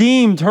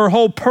redeemed. Her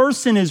whole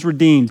person is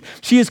redeemed.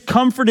 She is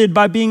comforted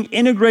by being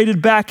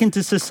integrated back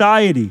into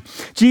society.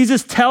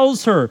 Jesus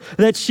tells her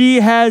that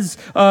she has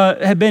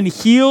been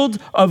healed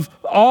of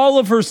all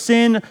of her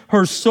sin.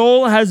 Her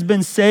soul has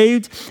been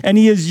saved, and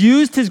he has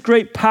used his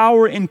great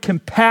power and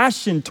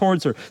compassion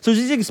towards her. So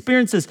she's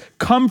experienced this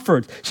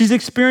comfort. She's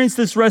experienced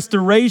this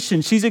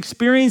restoration. She's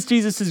experienced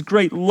Jesus'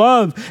 great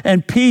love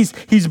and peace.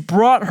 He's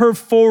brought her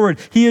forward.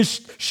 He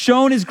has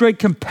shown his great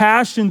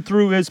compassion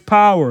through his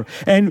power,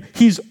 and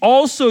he's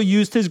also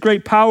used his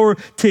great power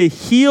to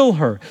heal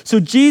her. So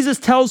Jesus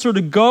tells her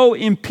to go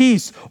in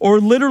peace, or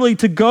literally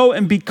to go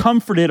and be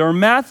comforted. Or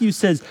Matthew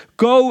says,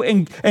 go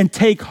and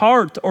take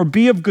heart, or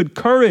be of good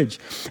courage.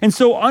 And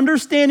so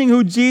understanding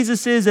who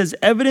Jesus is as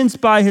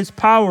evidenced by his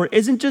power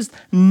isn't just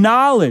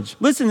knowledge.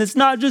 Listen, it's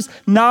not just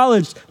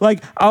knowledge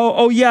like,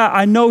 oh yeah,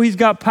 I know he's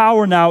got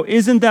power now.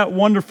 Isn't that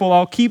wonderful?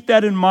 I'll keep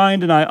that in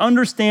mind and I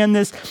understand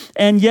this,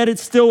 and yet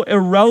it's still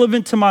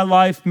irrelevant to my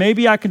life.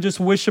 Maybe I can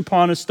just wish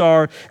upon a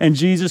star and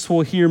Jesus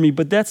will hear me,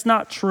 but that's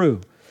not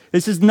true.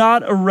 This is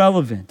not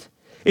irrelevant.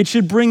 It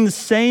should bring the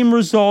same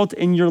result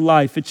in your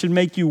life. It should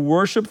make you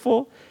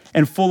worshipful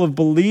and full of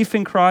belief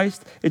in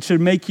Christ. It should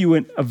make you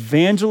an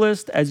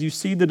evangelist as you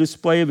see the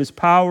display of his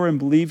power and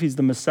believe he's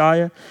the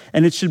Messiah.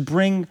 And it should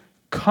bring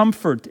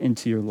comfort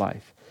into your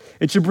life.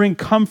 It should bring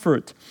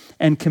comfort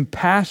and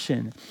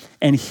compassion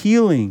and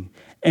healing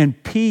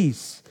and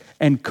peace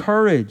and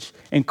courage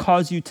and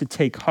cause you to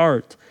take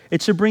heart.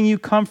 It should bring you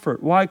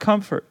comfort. Why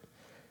comfort?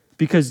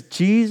 Because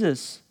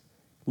Jesus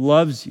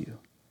loves you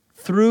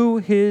through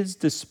his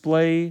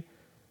display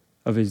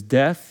of his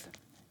death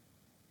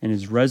and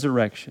his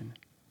resurrection.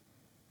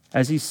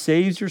 As he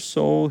saves your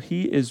soul,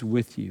 he is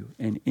with you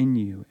and in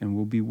you and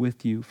will be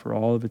with you for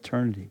all of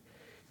eternity.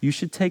 You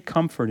should take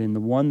comfort in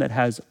the one that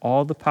has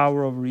all the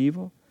power over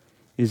evil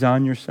is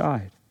on your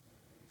side.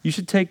 You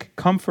should take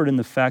comfort in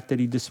the fact that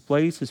he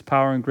displays his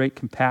power and great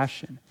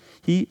compassion.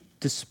 He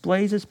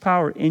displays his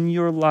power in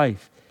your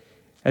life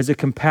as a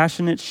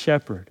compassionate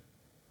shepherd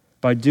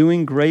by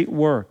doing great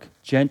work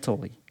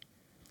gently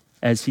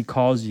as he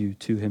calls you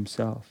to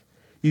himself.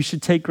 You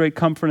should take great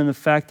comfort in the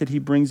fact that he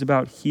brings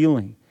about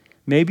healing,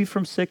 maybe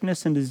from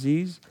sickness and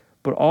disease,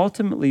 but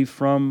ultimately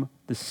from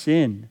the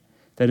sin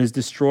that has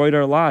destroyed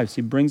our lives.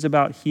 He brings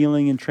about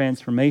healing and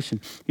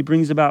transformation. He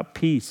brings about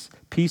peace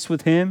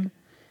with him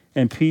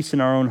and peace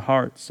in our own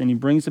hearts. And he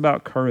brings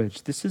about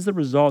courage. This is the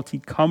result. He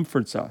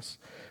comforts us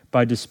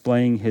by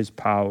displaying his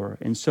power.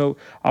 And so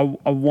I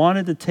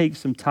wanted to take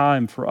some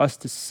time for us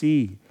to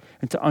see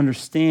and to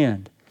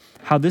understand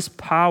how this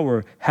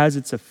power has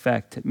its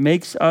effect. It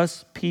makes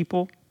us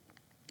people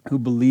who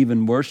believe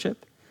in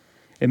worship.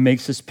 It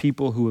makes us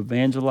people who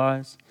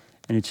evangelize,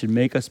 and it should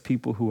make us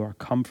people who are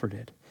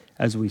comforted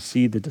as we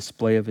see the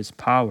display of his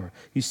power.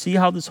 You see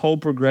how this whole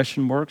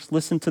progression works?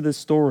 Listen to this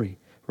story,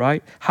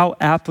 right? How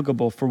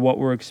applicable for what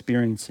we're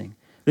experiencing.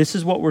 This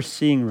is what we're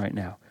seeing right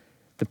now.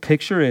 The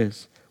picture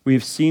is we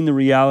have seen the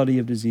reality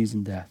of disease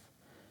and death.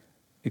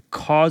 It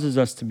causes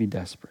us to be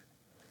desperate.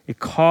 It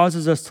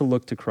causes us to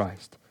look to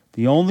Christ,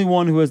 the only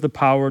one who has the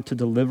power to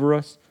deliver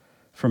us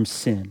from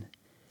sin.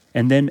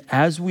 And then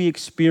as we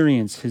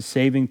experience his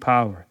saving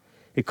power,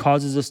 it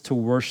causes us to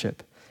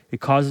worship.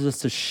 It causes us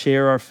to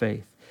share our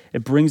faith.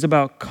 It brings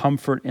about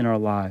comfort in our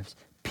lives,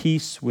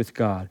 peace with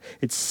God.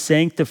 It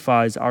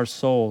sanctifies our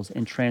souls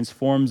and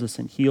transforms us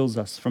and heals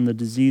us from the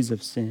disease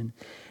of sin.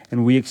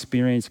 And we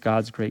experience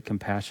God's great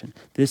compassion.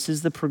 This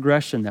is the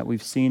progression that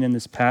we've seen in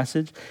this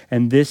passage,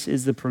 and this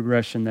is the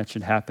progression that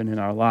should happen in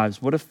our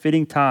lives. What a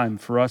fitting time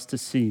for us to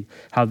see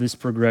how this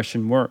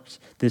progression works,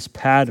 this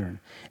pattern,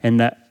 and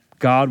that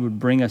God would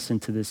bring us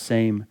into this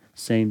same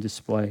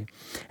display.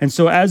 And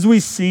so as we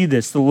see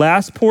this, the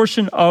last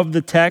portion of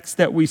the text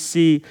that we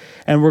see,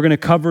 and we're going to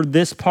cover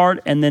this part,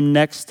 and then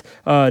next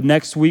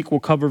week we'll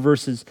cover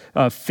verses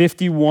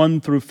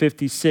 51 through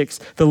 56.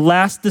 The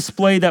last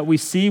display that we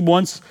see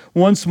once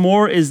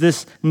more is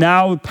this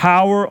now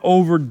power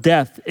over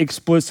death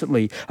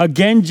explicitly.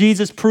 Again,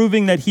 Jesus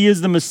proving that he is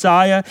the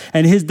Messiah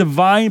and his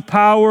divine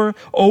power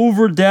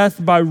over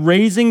death by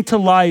raising to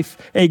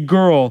life a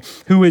girl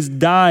who is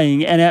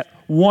dying, and at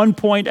one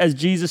point as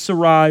Jesus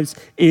arrives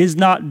is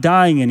not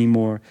dying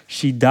anymore.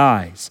 She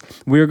dies.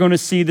 We're going to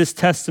see this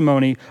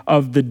testimony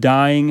of the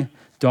dying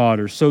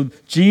daughter. So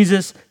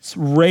Jesus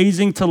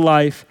raising to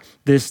life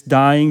this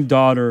dying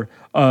daughter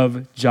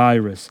of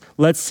Jairus.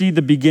 Let's see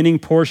the beginning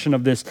portion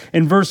of this.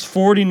 In verse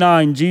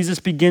 49, Jesus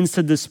begins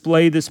to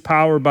display this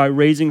power by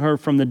raising her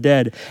from the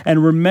dead.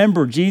 And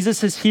remember,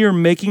 Jesus is here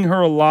making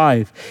her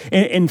alive.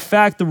 In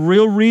fact, the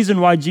real reason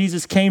why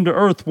Jesus came to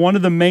earth, one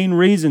of the main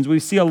reasons, we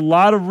see a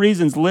lot of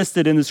reasons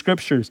listed in the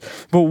scriptures,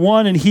 but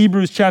one in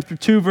Hebrews chapter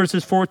 2,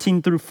 verses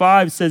 14 through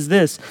 5 says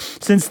this: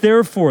 "Since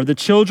therefore the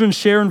children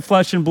share in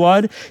flesh and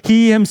blood,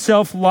 he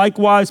himself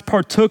likewise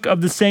partook of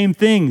the same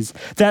things,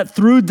 that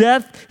through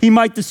death he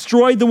might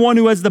destroy the one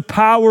who has the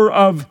power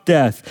of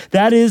death,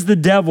 that is the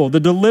devil,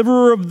 the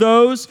deliverer of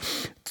those,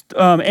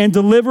 and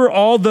deliver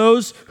all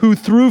those who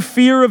through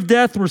fear of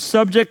death were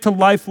subject to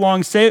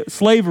lifelong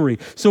slavery."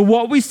 So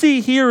what we see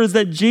here is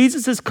that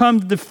Jesus has come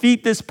to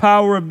defeat this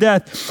power of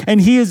death, and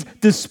he is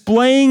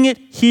displaying it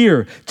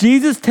here.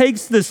 Jesus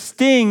takes the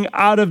sting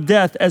out of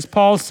death, as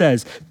Paul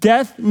says.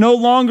 Death no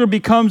longer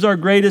becomes our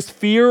greatest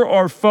fear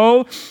or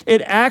foe.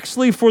 It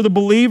actually, for the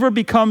believer,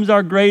 becomes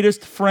our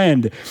greatest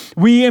friend.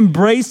 We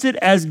embrace it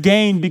as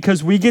gain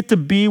because we get to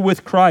be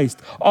with Christ.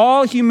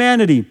 All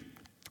humanity,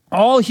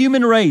 all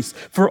human race,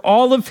 for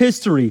all of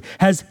history,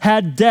 has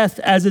had death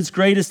as its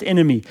greatest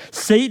enemy.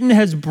 Satan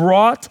has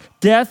brought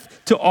death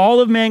to all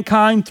of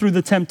mankind through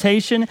the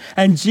temptation,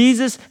 and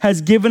Jesus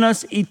has given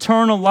us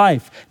eternal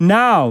life.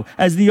 Now,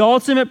 as the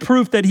ultimate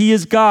proof that he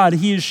is God,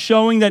 he is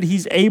showing that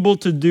he's able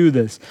to do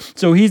this.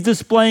 So he's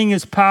displaying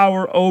his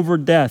power over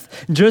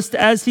death. Just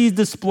as he's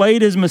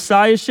displayed his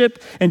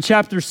messiahship in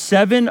chapter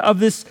 7 of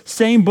this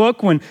same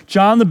book, when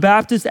John the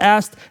Baptist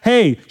asked,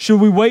 "Hey, should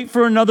we wait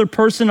for another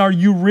person? Are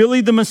you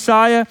really the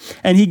Messiah?"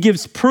 And he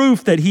gives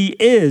proof that he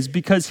is,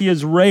 because he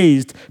has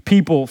raised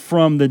people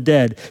from the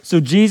dead. So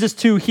Jesus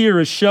too here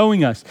is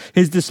showing us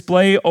his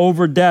display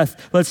over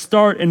death. Let's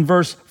start in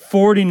verse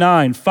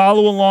 49.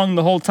 Follow along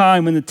the whole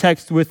time in the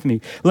text with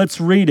me.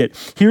 Let's read it.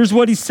 Here's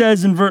what he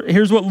says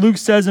here's what Luke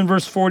says in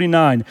verse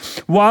 49.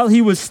 "While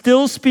he was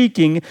still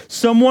speaking,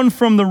 someone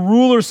from the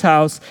ruler's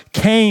house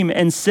came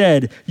and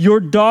said,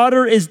 'Your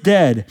daughter is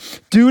dead.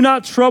 Do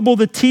not trouble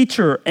the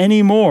teacher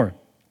anymore.'"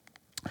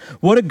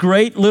 What a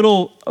great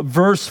little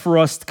verse for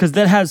us, because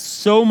that has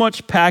so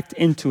much packed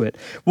into it.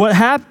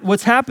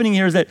 What's happening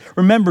here is that,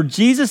 remember,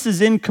 Jesus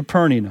is in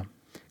Capernaum.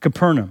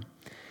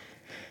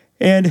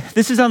 And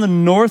this is on the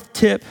north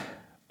tip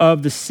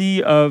of the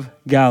Sea of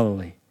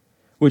Galilee,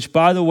 which,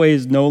 by the way,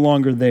 is no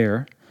longer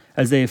there,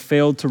 as they have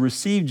failed to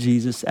receive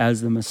Jesus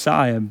as the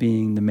Messiah,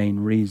 being the main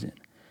reason.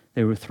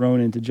 They were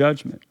thrown into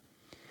judgment.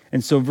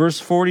 And so verse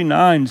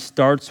 49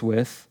 starts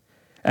with,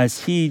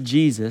 as he,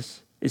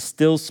 Jesus, is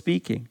still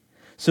speaking.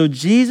 So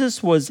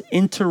Jesus was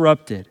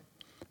interrupted.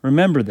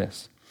 Remember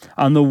this.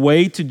 On the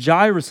way to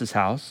Jairus'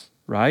 house,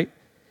 right?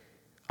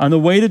 On the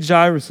way to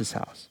Jairus'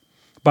 house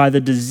by the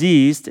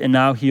diseased and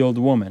now healed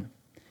woman.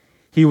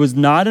 He was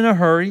not in a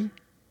hurry.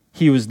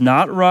 He was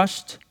not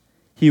rushed.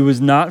 He was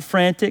not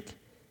frantic.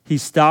 He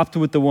stopped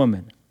with the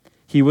woman.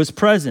 He was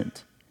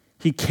present.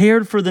 He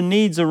cared for the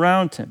needs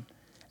around him.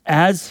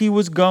 As he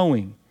was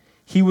going,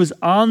 he was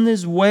on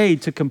his way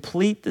to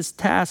complete this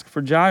task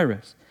for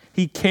Jairus.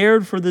 He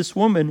cared for this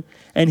woman,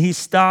 and he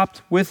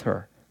stopped with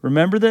her.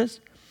 Remember this?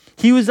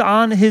 He was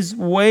on his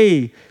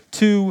way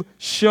to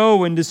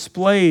show and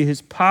display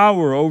his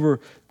power over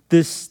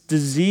this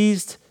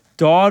diseased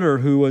daughter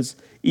who was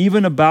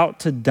even about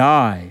to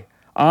die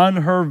on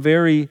her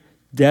very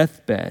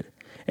deathbed.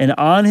 And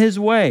on his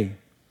way,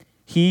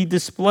 he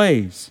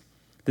displays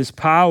this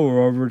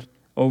power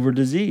over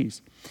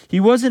disease. He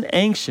wasn't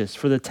anxious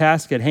for the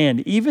task at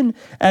hand, even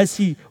as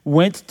he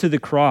went to the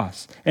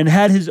cross and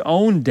had his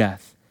own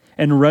death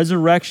and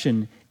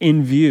resurrection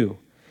in view.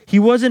 He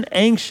wasn't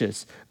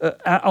anxious.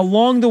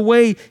 Along the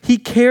way, he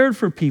cared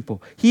for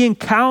people. He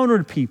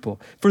encountered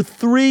people. For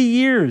 3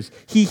 years,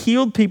 he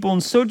healed people.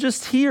 And so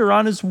just here,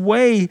 on his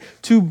way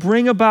to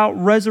bring about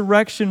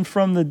resurrection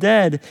from the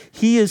dead,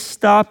 he is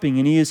stopping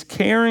and he is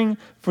caring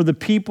for the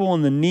people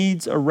and the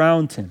needs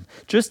around him.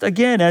 Just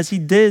again, as he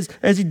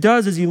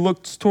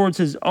looks towards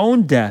his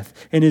own death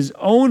and his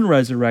own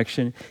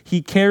resurrection,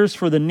 he cares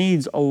for the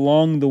needs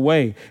along the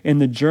way in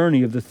the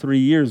journey of the 3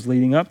 years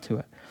leading up to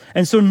it.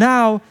 And so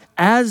now,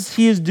 as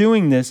he is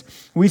doing this,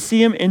 we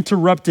see him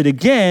interrupted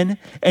again,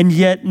 and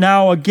yet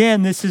now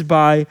again, this is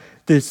by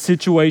this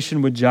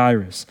situation with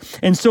Jairus.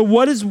 And so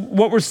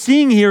what we're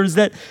seeing here is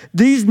that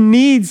these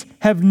needs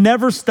have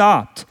never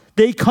stopped.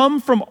 They come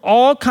from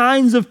all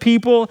kinds of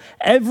people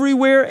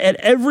everywhere at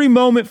every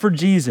moment for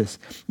Jesus.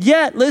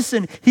 Yet,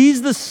 listen,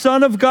 he's the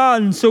Son of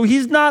God, and so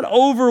he's not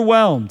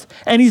overwhelmed,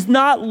 and he's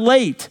not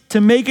late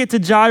to make it to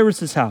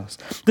Jairus' house.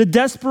 The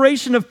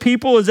desperation of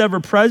people is ever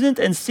present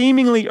and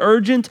seemingly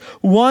urgent,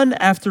 one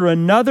after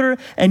another,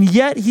 and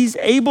yet he's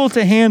able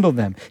to handle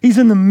them. He's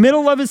in the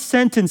middle of his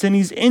sentence and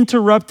he's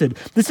interrupted.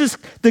 This is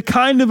the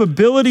kind of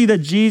ability that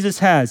Jesus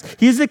has.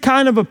 He has the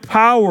kind of a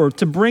power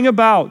to bring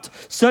about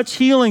such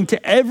healing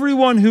to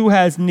everyone who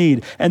has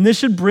need, and this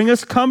should bring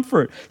us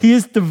comfort. He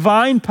is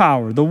divine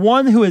power, the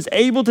one who is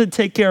able to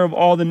take care of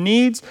all the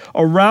needs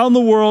around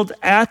the world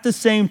at the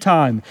same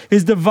time.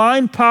 His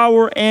divine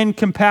power and and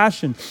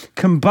compassion,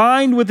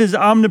 combined with his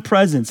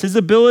omnipresence, his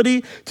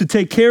ability to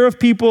take care of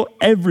people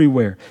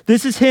everywhere.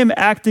 This is him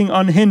acting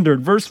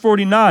unhindered. Verse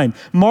 49,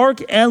 Mark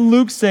and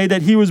Luke say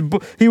that he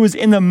was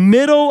in the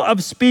middle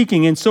of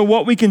speaking. And so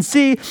what we can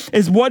see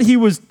is what he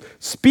was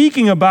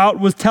speaking about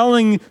was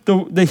telling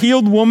the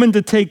healed woman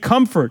to take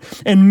comfort.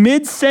 And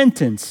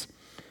mid-sentence,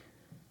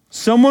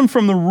 someone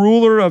from the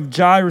ruler of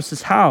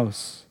Jairus'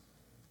 house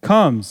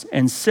comes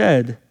and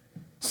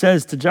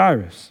says to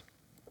Jairus.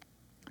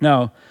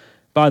 Now,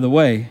 by the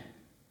way,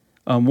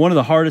 one of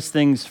the hardest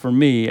things for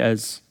me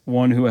as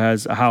one who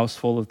has a house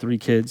full of 3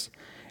 kids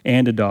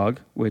and a dog,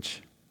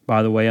 which,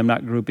 by the way, I'm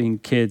not grouping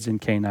kids and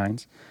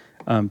canines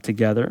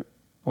together.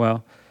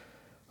 Well,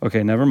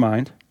 okay, never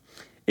mind.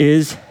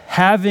 Is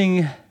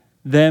having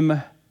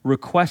them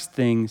request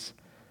things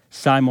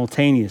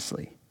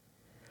simultaneously.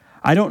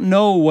 I don't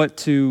know what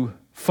to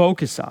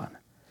focus on.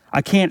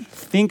 I can't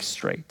think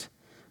straight.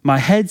 My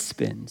head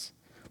spins.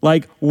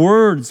 Like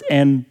words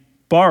and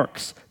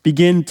barks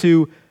begin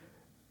to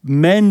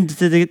mend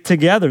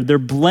together. They're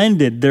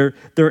blended.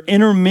 They're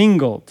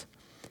intermingled.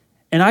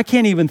 And I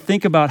can't even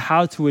think about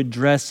how to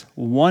address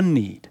one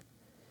need.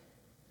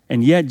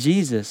 And yet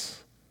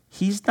Jesus,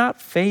 he's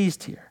not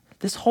fazed here.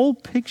 This whole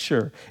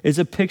picture is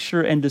a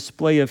picture and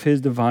display of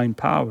his divine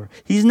power.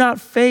 He's not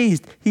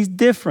fazed. He's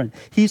different.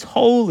 He's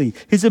holy.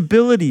 His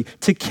ability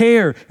to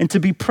care and to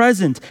be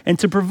present and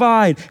to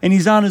provide. And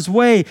he's on his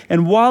way.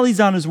 And while he's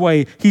on his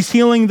way, he's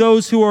healing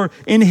those who are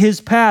in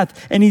his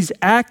path. And he's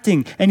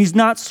acting. And he's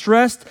not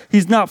stressed.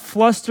 He's not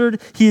flustered.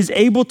 He is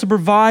able to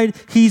provide.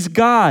 He's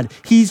God.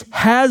 He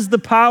has the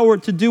power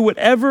to do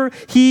whatever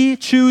he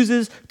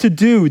chooses to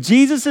do.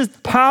 Jesus'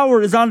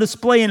 power is on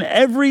display in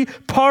every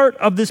part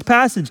of this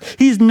passage.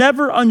 He's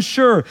never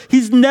unsure.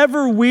 He's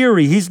never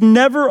weary. He's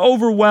never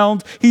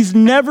overwhelmed. He's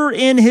never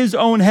in his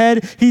own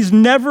head. He's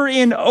never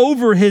in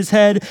over his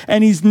head,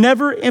 and he's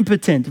never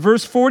impotent.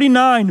 Verse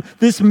 49,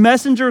 this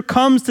messenger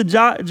comes to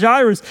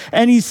Jairus,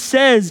 and he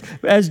says,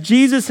 as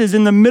Jesus is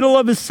in the middle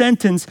of his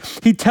sentence,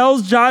 he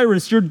tells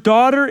Jairus, your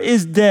daughter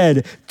is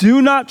dead.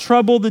 Do not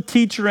trouble the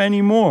teacher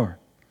anymore.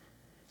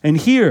 And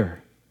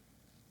here,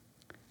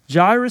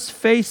 Jairus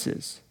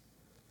faces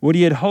what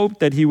he had hoped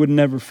that he would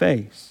never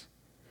face.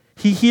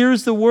 He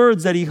hears the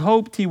words that he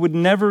hoped he would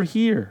never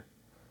hear.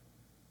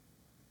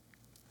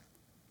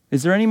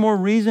 Is there any more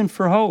reason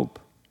for hope?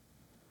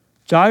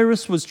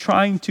 Jairus was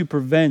trying to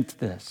prevent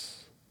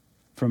this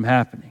from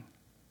happening.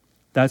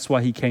 That's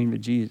why he came to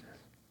Jesus.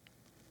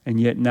 And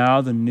yet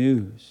now the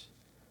news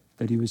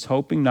that he was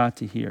hoping not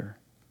to hear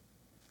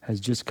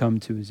has just come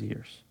to his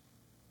ears.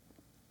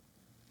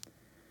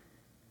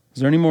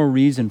 Is there any more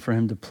reason for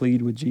him to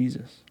plead with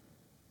Jesus?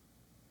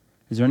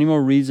 Is there any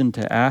more reason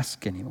to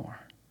ask anymore?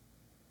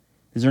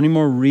 Is there any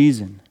more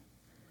reason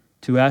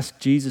to ask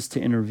Jesus to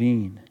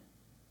intervene?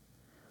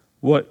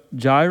 What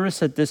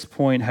Jairus at this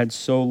point had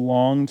so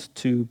longed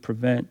to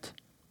prevent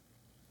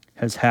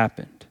has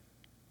happened.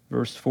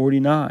 Verse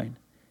 49,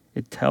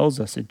 it tells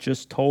us, it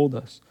just told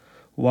us,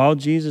 while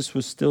Jesus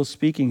was still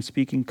speaking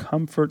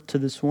comfort to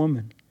this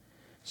woman,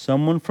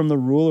 someone from the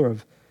ruler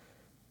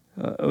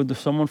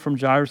someone from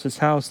Jairus'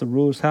 house, the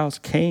ruler's house,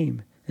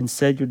 came and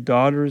said, your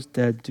daughter is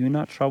dead. Do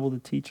not trouble the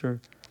teacher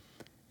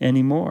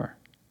anymore.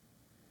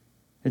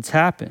 It's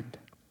happened.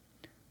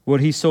 What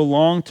he so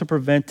longed to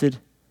prevent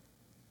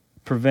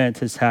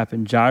has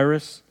happened.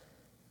 Jairus,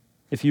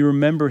 if you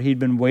remember, he'd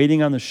been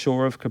waiting on the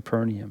shore of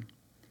Capernaum.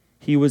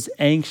 He was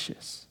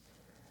anxious,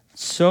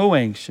 so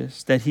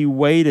anxious that he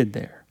waited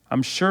there,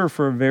 I'm sure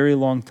for a very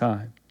long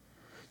time.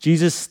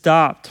 Jesus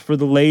stopped for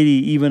the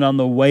lady even on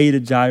the way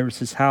to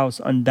Jairus' house,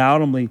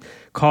 undoubtedly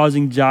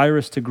causing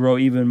Jairus to grow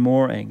even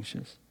more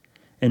anxious.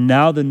 And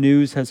now the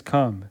news has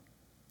come.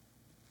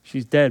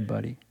 She's dead,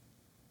 buddy.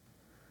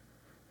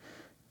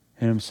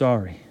 And I'm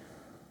sorry.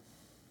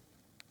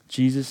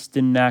 Jesus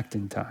didn't act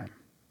in time.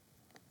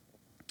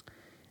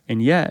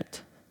 And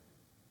yet,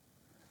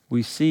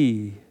 we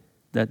see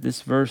that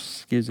this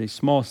verse gives a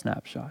small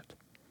snapshot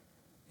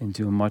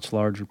into a much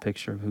larger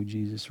picture of who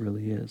Jesus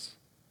really is.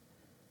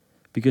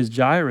 Because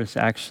Jairus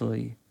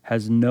actually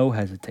has no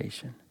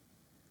hesitation.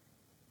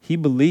 He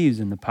believes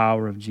in the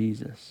power of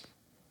Jesus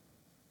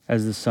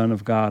as the Son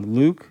of God.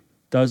 Luke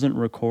doesn't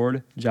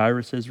record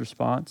Jairus'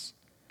 response.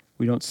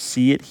 We don't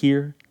see it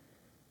here.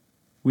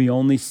 We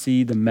only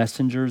see the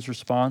messenger's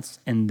response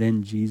and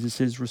then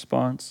Jesus'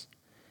 response.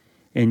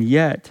 And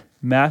yet,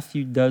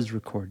 Matthew does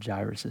record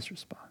Jairus'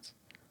 response.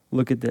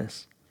 Look at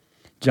this.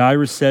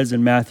 Jairus says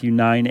in Matthew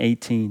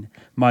 9:18,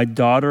 my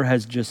daughter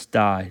has just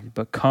died,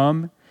 but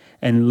come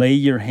and lay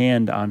your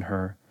hand on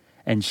her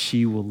and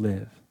she will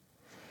live.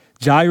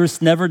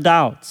 Jairus never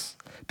doubts,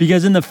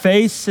 because in the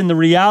face and the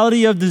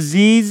reality of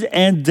disease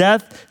and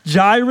death,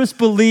 Jairus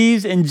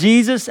believes in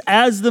Jesus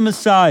as the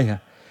Messiah.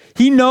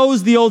 He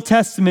knows the Old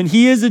Testament.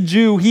 He is a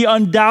Jew. He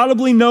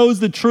undoubtedly knows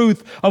the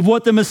truth of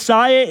what the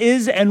Messiah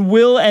is and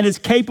will and is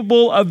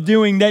capable of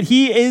doing, that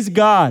he is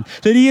God,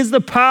 that he is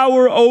the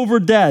power over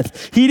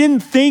death. He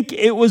didn't think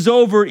it was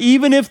over,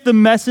 even if the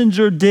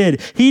messenger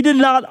did. He did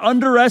not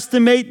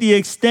underestimate the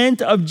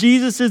extent of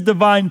Jesus'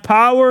 divine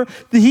power.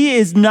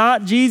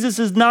 Jesus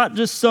is not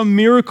just some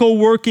miracle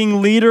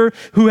working leader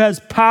who has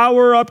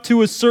power up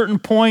to a certain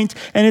point,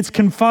 and it's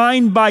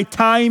confined by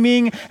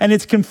timing, and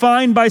it's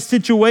confined by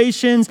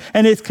situations,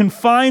 and it's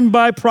confined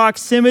by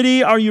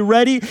proximity. Are you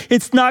ready?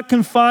 It's not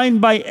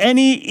confined by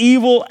any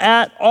evil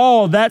at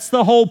all. That's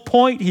the whole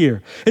point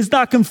here. It's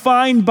not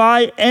confined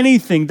by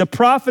anything. The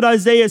prophet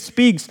Isaiah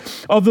speaks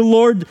of the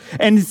Lord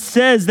and it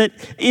says that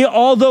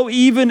although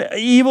even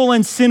evil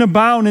and sin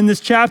abound in this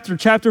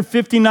chapter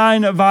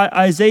 59 of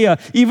Isaiah,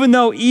 even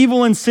though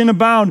evil and sin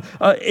abound,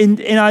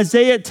 in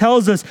Isaiah it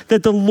tells us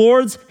that the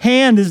Lord's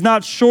hand is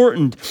not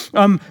shortened.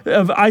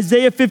 Of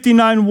Isaiah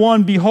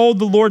 59:1, behold,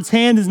 the Lord's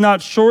hand is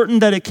not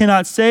shortened that it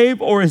cannot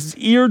save, or his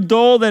ear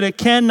dull that it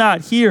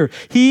cannot hear.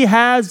 He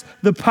has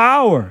the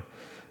power.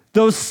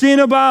 Though sin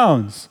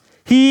abounds,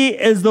 he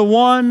is the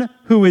one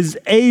who is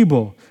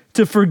able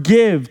to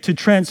forgive, to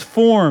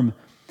transform,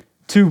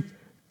 to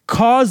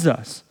cause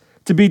us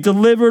to be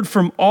delivered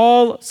from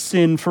all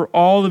sin for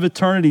all of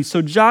eternity.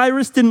 So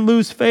Jairus didn't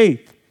lose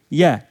faith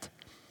yet.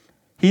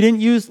 He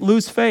didn't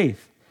lose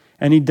faith,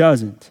 and he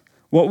doesn't.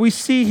 What we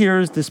see here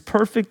is this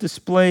perfect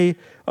display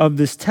of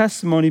this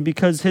testimony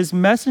because his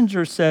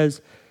messenger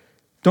says,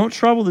 don't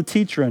trouble the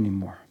teacher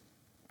anymore.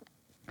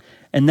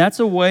 And that's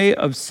a way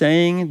of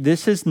saying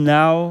this has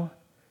now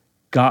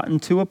gotten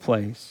to a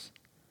place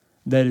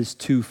that is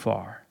too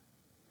far.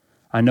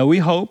 I know we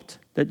hoped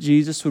that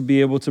Jesus would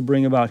be able to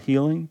bring about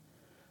healing,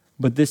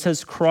 but this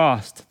has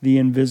crossed the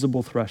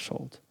invisible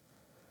threshold.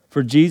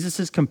 For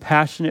Jesus'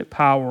 compassionate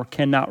power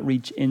cannot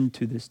reach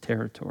into this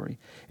territory.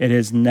 It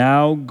has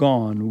now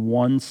gone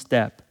one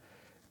step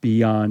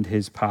beyond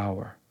his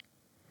power.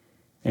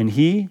 And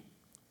he,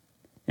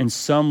 in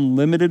some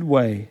limited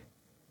way,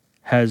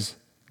 has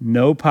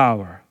no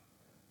power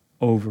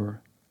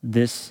over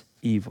this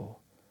evil,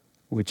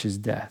 which is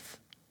death.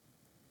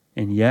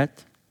 And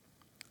yet,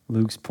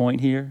 Luke's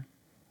point here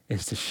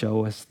is to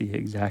show us the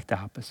exact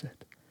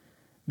opposite.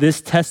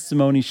 This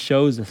testimony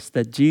shows us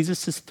that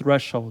Jesus'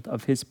 threshold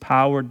of his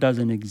power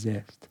doesn't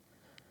exist.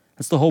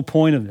 That's the whole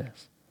point of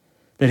this,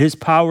 that his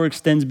power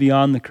extends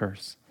beyond the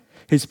curse.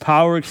 His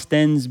power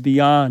extends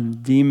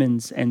beyond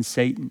demons and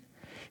Satan.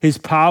 His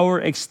power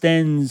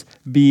extends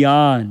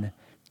beyond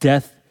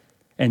death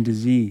and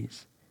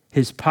disease.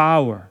 His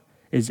power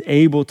is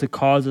able to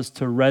cause us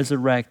to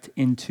resurrect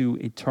into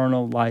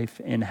eternal life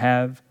and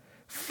have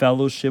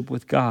fellowship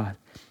with God.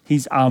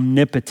 He's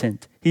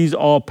omnipotent. He's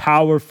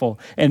all-powerful,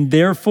 and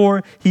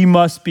therefore he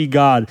must be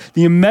God.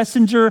 The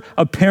messenger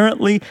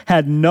apparently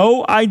had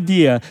no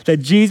idea that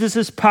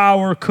Jesus'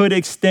 power could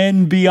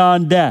extend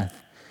beyond death.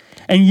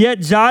 And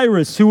yet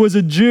Jairus, who was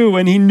a Jew,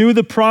 and he knew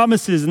the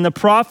promises and the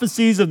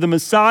prophecies of the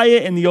Messiah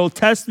in the Old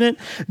Testament,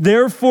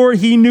 therefore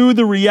he knew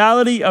the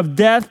reality of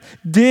death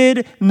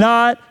did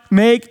not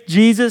make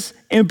Jesus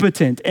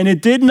impotent, and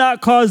it did not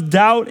cause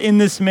doubt in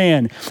this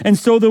man. And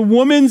so the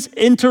woman's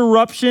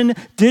interruption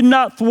did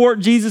not thwart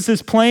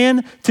Jesus'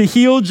 plan to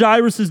heal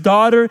Jairus'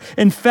 daughter.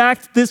 In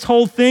fact, this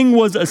whole thing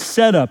was a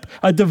setup,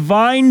 a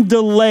divine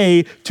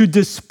delay to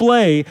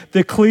display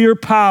the clear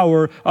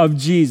power of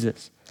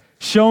Jesus,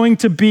 showing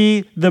to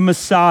be the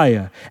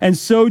Messiah. And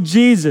so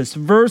Jesus,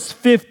 verse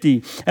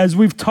 50, as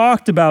we've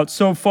talked about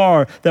so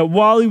far, that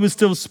while he was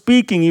still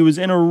speaking, he was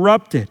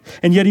interrupted,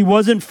 and yet he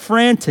wasn't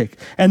frantic.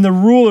 And the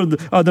ruler,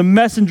 the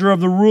messenger of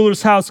the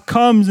ruler's house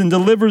comes and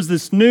delivers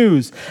this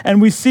news.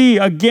 And we see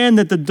again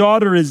that the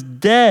daughter is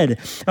dead.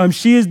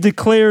 She is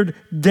declared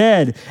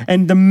dead.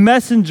 And the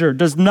messenger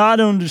does not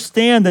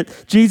understand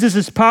that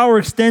Jesus' power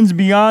extends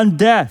beyond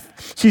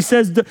death.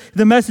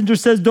 The messenger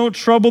says, don't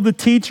trouble the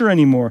teacher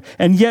anymore.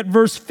 And yet,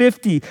 verse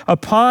 50,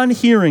 upon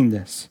hearing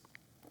this,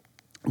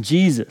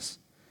 Jesus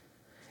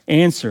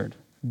answered,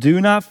 do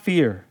not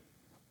fear,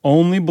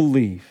 only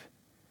believe,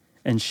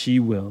 and she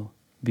will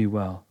be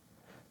well.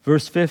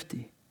 Verse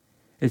 50,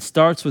 it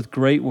starts with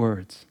great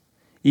words.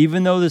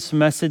 Even though this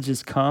message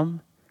has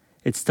come,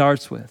 it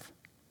starts with,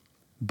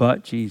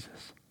 but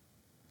Jesus.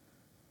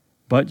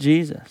 But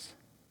Jesus.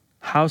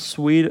 How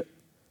sweet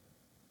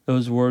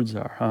those words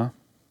are, huh?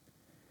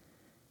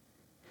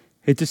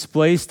 It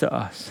displays to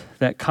us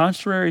that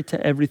contrary to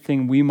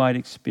everything we might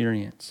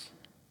experience,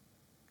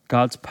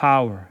 God's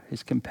power,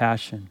 his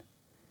compassion,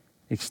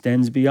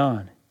 extends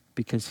beyond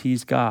because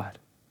he's God.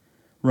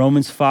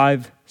 Romans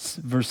 5,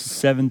 verses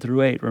 7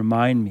 through 8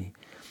 remind me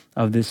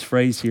of this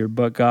phrase here,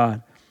 but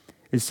God.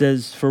 It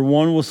says, for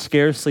one will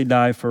scarcely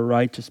die for a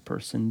righteous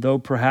person, though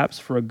perhaps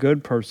for a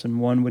good person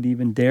one would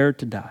even dare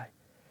to die.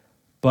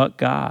 But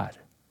God,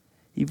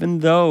 even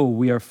though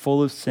we are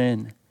full of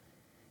sin,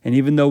 and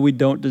even though we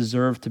don't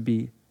deserve to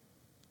be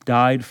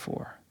died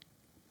for,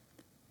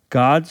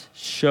 God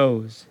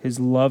shows his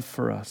love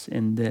for us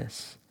in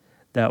this,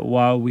 that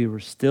while we were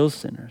still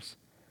sinners,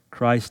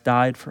 Christ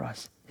died for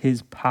us.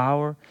 his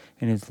power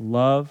and his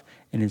love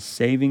and his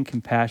saving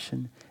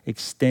compassion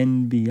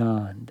extend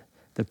beyond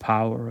the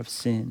power of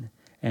sin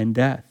and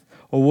death.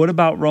 Or what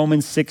about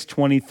Romans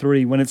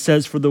 6:23 when it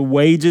says, for the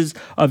wages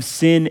of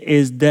sin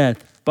is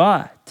death,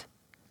 but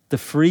the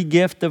free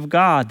gift of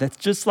God, that's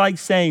just like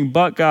saying,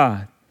 but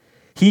God,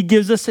 he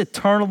gives us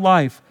eternal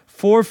life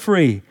for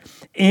free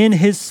in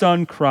his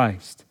son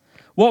Christ.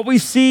 What we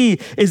see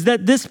is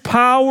that this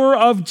power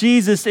of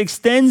Jesus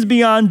extends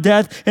beyond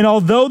death. And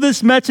although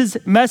this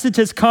message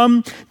has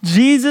come,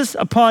 Jesus,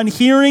 upon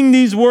hearing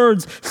these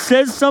words,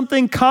 says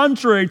something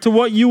contrary to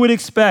what you would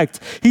expect.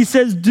 He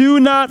says, do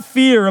not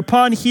fear.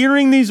 Upon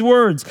hearing these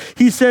words,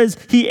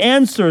 he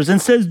answers and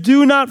says,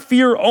 do not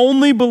fear,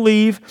 only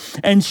believe,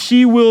 and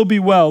she will be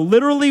well.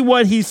 Literally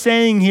what he's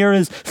saying here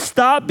is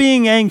stop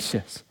being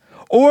anxious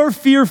or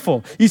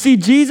fearful. You see,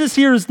 Jesus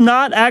here is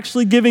not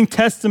actually giving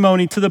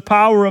testimony to the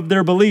power of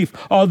their belief.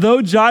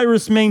 Although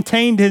Jairus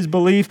maintained his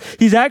belief,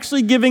 he's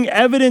actually giving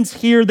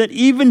evidence here that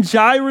even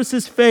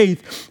Jairus'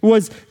 faith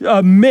was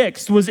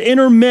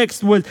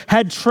intermixed,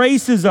 had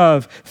traces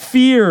of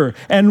fear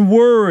and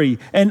worry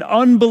and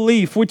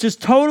unbelief, which is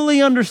totally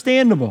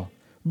understandable.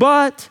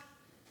 But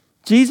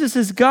Jesus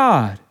is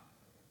God,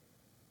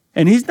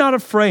 and he's not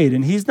afraid,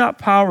 and he's not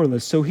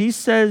powerless. So he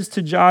says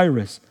to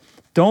Jairus,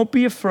 don't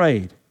be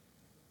afraid.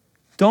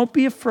 Don't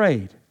be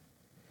afraid.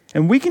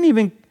 And we can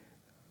even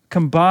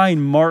combine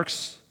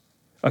Mark's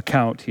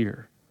account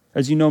here.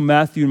 As you know,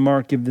 Matthew and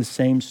Mark give the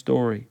same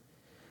story.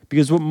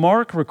 Because what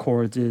Mark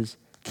records is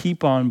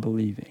keep on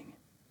believing.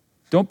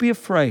 Don't be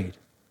afraid.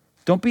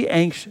 Don't be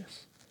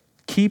anxious.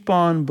 Keep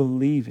on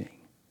believing.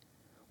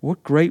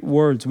 What great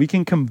words. We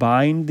can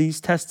combine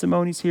these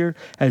testimonies here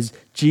as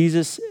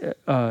Jesus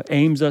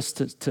aims us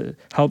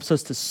helps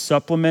us to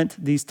supplement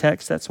these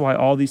texts. That's why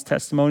all these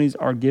testimonies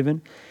are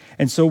given.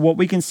 And so what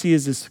we can see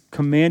is this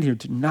command here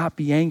to not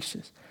be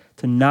anxious,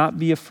 to not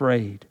be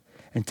afraid,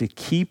 and to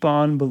keep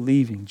on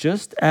believing,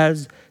 just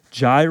as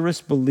Jairus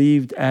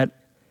believed at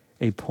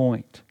a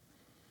point.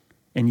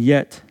 And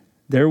yet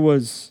there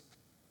was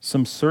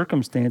some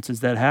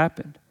circumstances that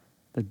happened,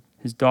 that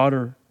his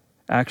daughter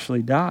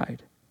actually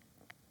died.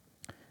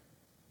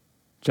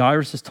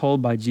 Jairus is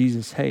told by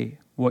Jesus, hey,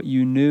 what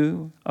you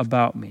knew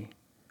about me,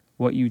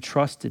 what you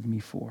trusted me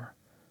for,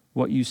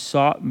 what you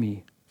sought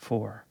me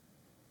for,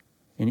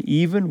 and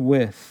even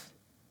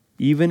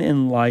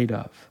in light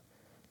of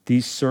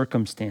these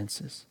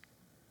circumstances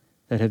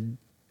that have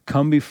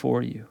come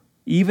before you,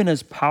 even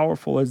as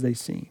powerful as they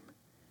seem,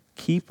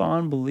 keep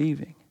on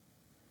believing.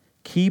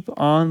 Keep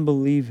on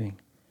believing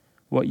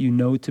what you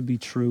know to be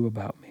true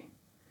about me.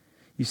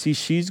 You see,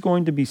 she's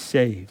going to be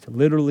saved,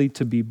 literally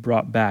to be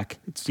brought back.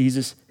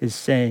 Jesus is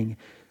saying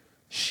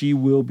she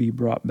will be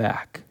brought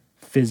back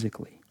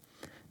physically.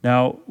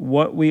 Now,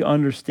 what we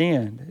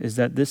understand is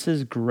that this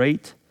is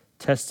great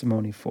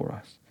testimony for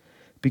us,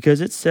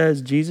 because it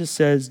says, Jesus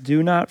says,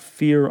 do not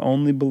fear,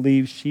 only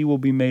believe, she will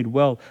be made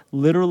well.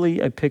 Literally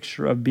a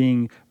picture of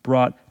being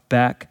brought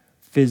back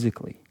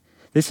physically.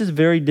 This is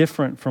very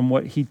different from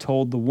what he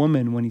told the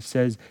woman when he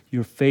says,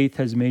 your faith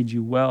has made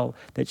you well,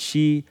 that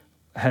she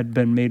had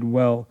been made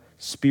well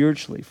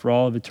spiritually for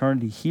all of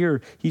eternity.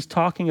 Here, he's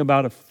talking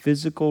about a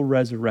physical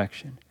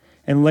resurrection.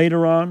 And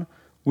later on,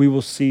 we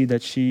will see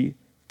that she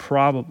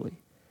probably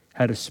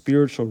had a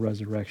spiritual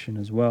resurrection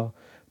as well.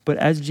 But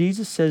as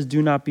Jesus says,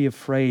 do not be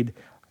afraid,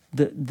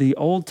 the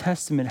Old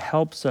Testament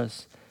helps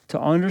us to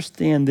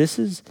understand this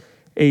is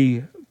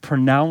a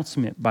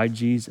pronouncement by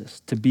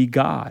Jesus to be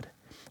God.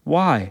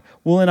 Why?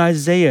 Well, in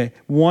Isaiah,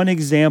 one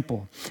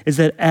example is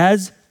that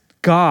as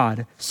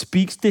God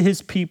speaks to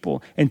his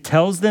people and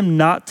tells them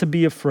not to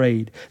be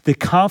afraid, the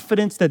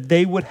confidence that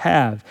they would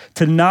have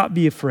to not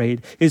be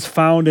afraid is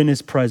found in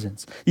his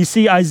presence. You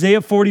see,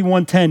 Isaiah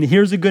 41:10,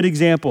 here's a good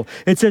example.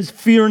 It says,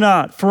 fear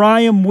not, for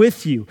I am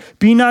with you.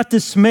 Be not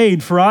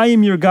dismayed, for I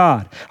am your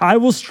God. I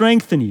will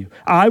strengthen you.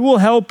 I will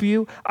help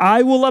you.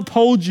 I will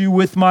uphold you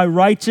with my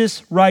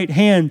righteous right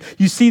hand.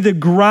 You see, the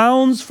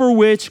grounds for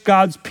which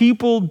God's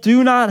people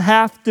do not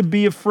have to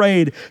be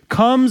afraid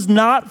comes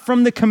not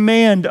from the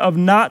command of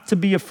not to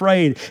be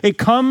afraid. It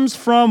comes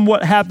from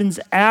what happens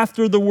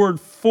after the word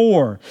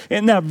for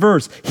in that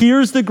verse.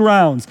 Here's the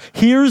grounds.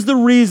 Here's the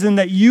reason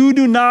that you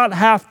do not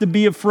have to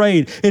be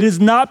afraid. It is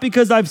not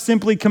because I've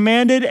simply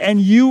commanded and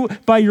you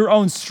by your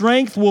own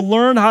strength will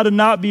learn how to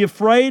not be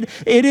afraid.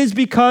 It is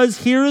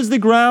because here is the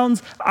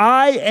grounds.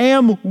 I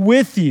am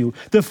with you.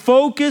 The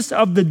focus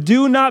of the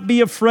do not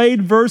be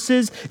afraid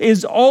verses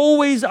is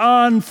always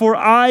on for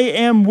I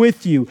am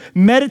with you.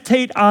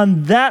 Meditate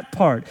on that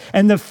part.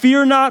 And the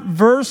fear not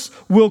verse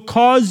will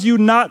cause you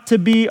not to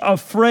be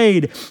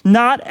afraid,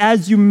 not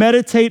as you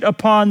meditate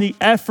upon the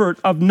effort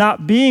of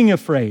not being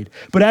afraid,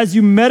 but as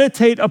you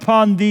meditate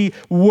upon the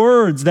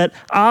words that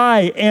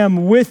I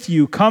am with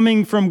you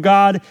coming from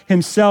God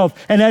himself.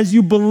 And as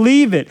you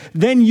believe it,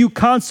 then you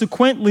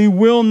consequently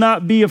will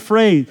not be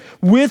afraid.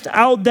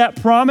 Without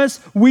that promise,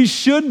 we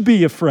should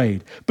be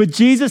afraid. But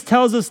Jesus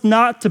tells us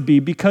not to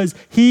be because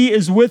he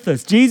is with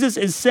us. Jesus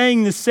is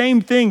saying the same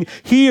thing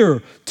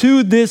here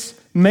to this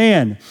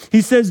man.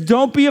 He says,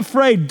 don't be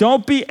afraid.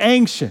 Don't be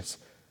anxious.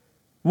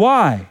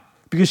 Why?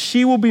 Because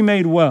she will be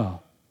made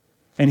well.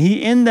 And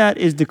he in that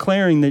is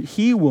declaring that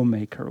he will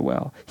make her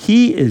well.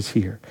 He is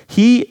here.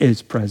 He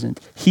is present.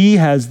 He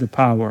has the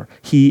power.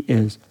 He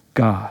is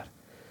God.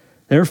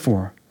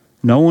 Therefore,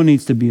 no one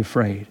needs to be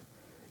afraid,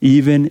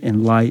 even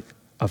in light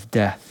of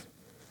death.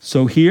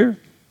 So here,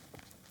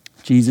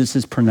 Jesus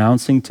is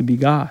pronouncing to be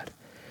God.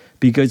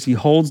 Because he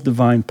holds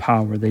divine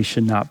power, they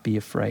should not be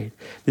afraid.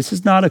 This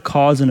is not a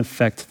cause and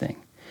effect thing.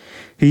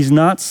 He's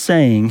not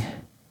saying,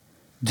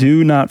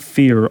 do not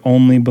fear,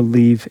 only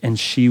believe, and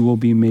she will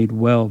be made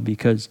well,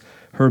 because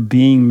her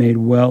being made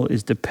well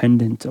is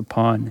dependent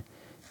upon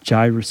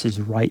Jairus'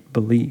 right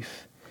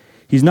belief.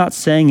 He's not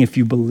saying if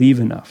you believe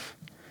enough,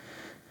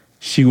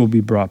 she will be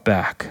brought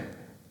back.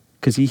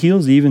 Because he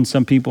heals even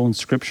some people in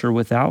Scripture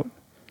without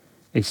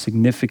a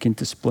significant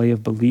display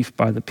of belief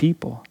by the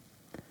people.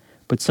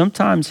 But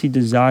sometimes he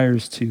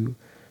desires to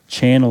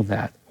channel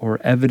that or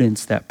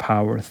evidence that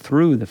power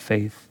through the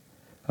faith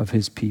of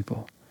his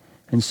people,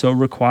 and so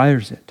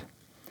requires it,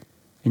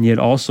 and yet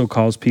also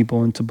calls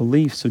people into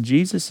belief. So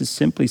Jesus is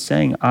simply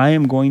saying, I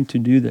am going to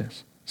do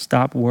this.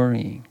 Stop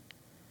worrying.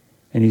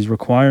 And he's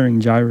requiring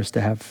Jairus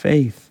to have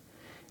faith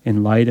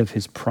in light of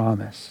his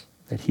promise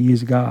that he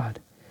is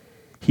God.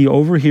 He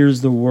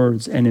overhears the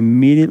words and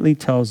immediately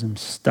tells him,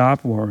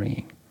 stop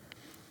worrying,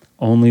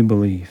 only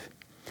believe.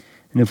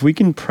 And if we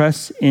can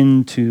press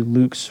into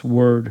Luke's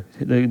word,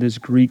 this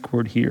Greek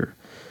word here,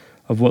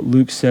 of what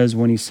Luke says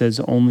when he says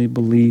only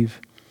believe,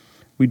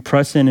 we'd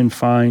press in and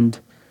find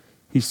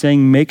he's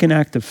saying make an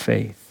act of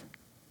faith.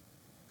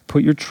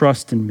 Put your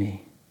trust in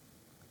me.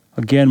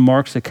 Again,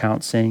 Mark's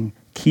account saying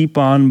keep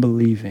on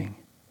believing.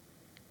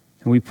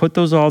 And we put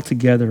those all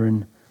together,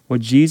 and what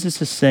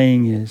Jesus is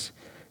saying is,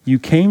 you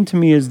came to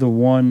me as the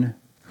one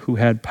who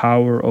had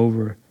power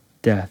over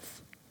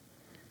death.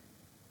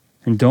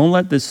 And don't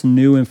let this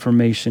new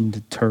information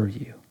deter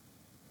you.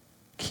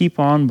 Keep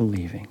on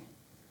believing.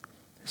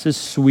 This is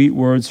sweet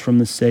words from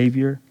the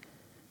Savior,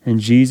 and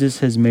Jesus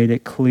has made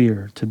it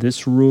clear to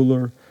this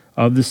ruler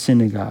of the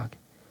synagogue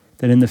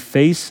that in the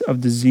face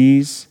of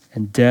disease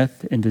and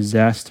death and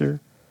disaster,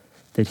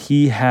 that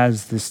he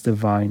has this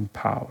divine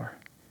power,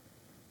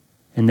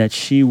 and that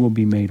she will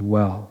be made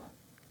well,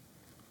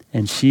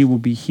 and she will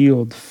be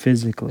healed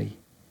physically,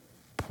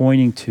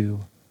 pointing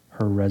to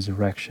her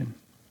resurrection.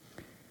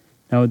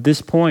 Now at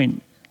this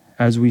point,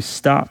 as we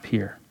stop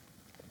here,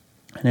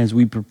 and as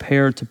we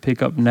prepare to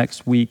pick up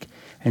next week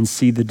and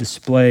see the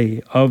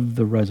display of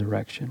the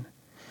resurrection,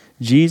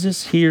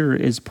 Jesus here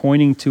is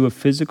pointing to a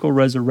physical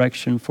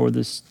resurrection for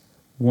this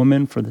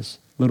woman, for this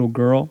little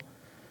girl,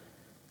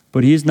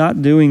 but he is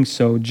not doing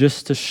so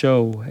just to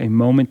show a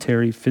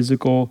momentary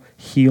physical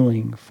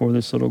healing for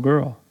this little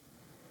girl.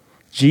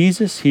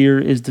 Jesus here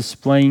is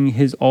displaying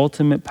his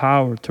ultimate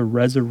power to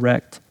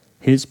resurrect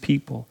his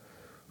people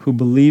who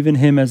believe in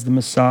him as the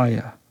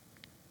Messiah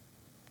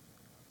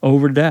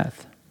over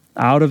death,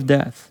 out of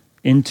death,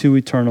 into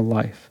eternal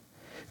life.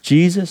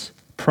 Jesus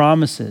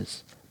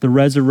promises the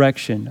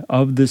resurrection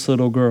of this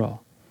little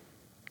girl.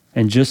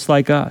 And just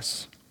like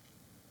us,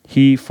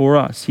 he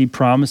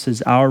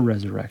promises our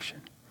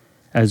resurrection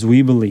as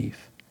we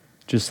believe,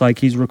 just like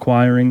he's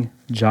requiring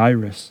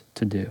Jairus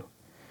to do.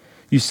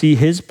 You see,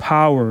 his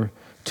power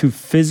to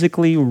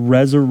physically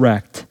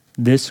resurrect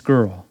this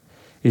girl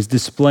is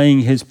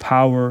displaying his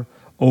power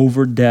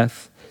over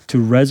death, to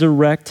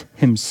resurrect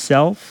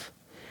himself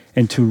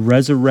and to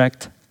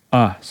resurrect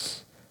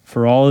us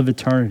for all of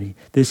eternity.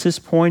 This is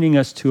pointing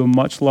us to a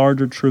much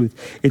larger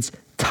truth. It's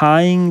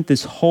tying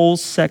this whole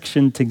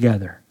section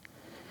together,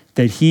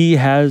 that he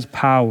has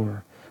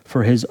power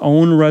for his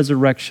own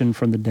resurrection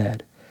from the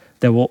dead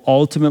that will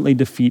ultimately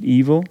defeat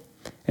evil,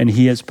 and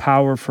he has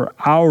power for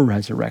our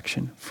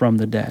resurrection from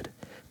the dead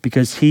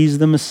because he's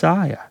the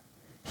Messiah.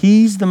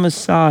 He's the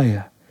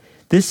Messiah.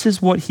 This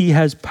is what he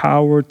has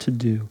power to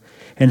do.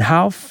 And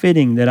how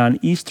fitting that on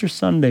Easter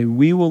Sunday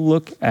we will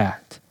look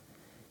at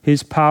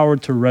his power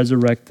to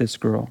resurrect this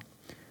girl,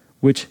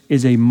 which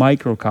is a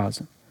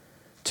microcosm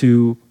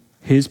to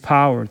his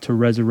power to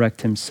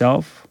resurrect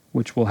himself,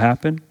 which will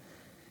happen,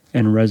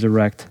 and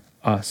resurrect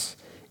us.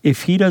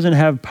 If he doesn't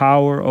have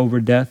power over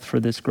death for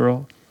this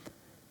girl,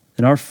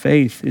 then our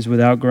faith is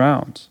without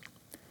grounds.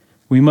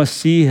 We must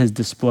see his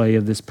display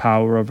of this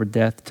power over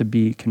death to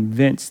be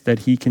convinced that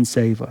he can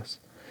save us.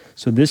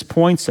 So this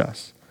points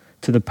us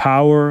to the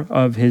power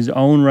of his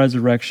own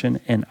resurrection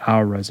and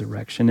our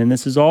resurrection. And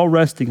this is all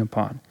resting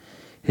upon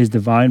his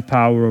divine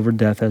power over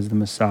death as the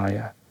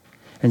Messiah.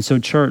 And so,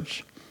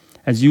 church,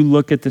 as you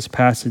look at this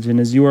passage and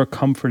as you are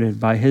comforted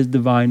by his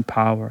divine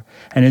power,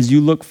 and as you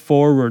look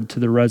forward to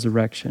the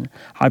resurrection,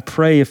 I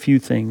pray a few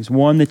things.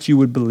 One, that you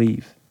would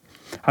believe.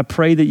 I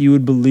pray that you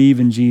would believe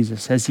in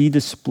Jesus as he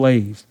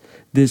displays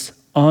this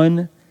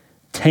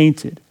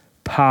untainted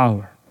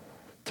power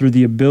through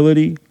the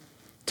ability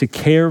to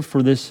care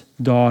for this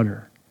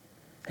daughter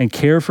and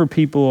care for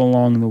people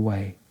along the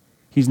way.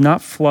 He's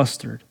not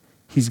flustered.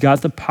 He's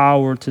got the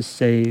power to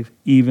save,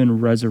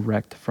 even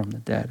resurrect from the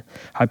dead.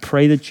 I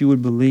pray that you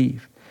would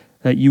believe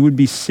that you would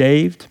be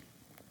saved,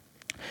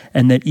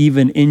 and that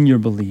even in your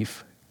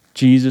belief,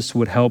 Jesus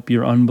would help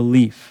your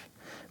unbelief.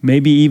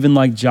 Maybe even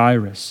like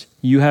Jairus,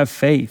 you have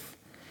faith,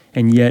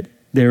 and yet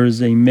there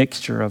is a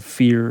mixture of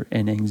fear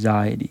and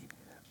anxiety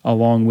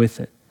along with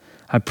it.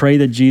 I pray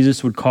that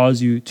Jesus would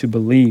cause you to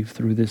believe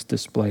through this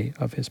display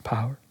of his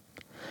power.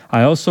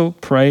 I also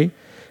pray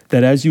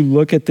that as you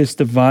look at this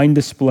divine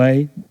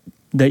display,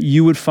 that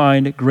you would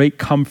find great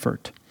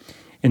comfort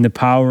in the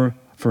power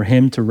for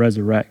him to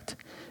resurrect.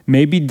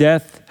 Maybe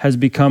death has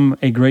become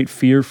a great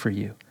fear for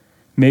you.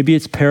 Maybe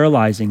it's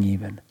paralyzing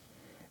even.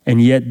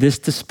 And yet this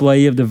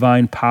display of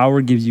divine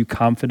power gives you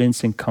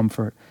confidence and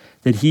comfort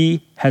that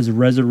he has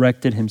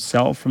resurrected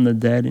himself from the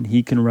dead and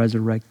he can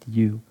resurrect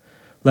you.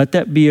 Let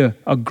that be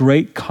a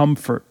great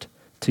comfort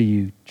to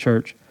you,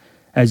 church,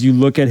 as you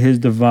look at his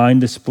divine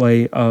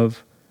display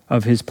of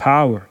his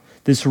power.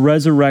 This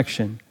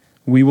resurrection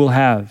we will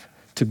have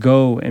to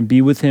go and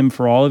be with him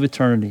for all of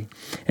eternity.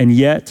 And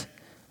yet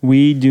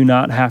we do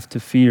not have to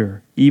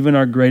fear even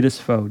our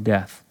greatest foe,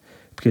 death,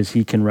 because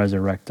he can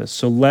resurrect us.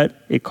 So let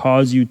it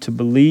cause you to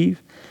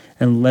believe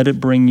and let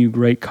it bring you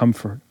great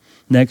comfort.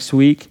 Next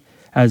week,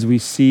 as we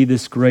see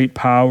this great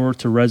power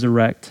to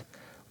resurrect,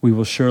 we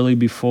will surely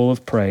be full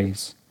of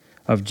praise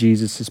of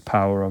Jesus'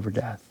 power over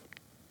death.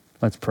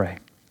 Let's pray.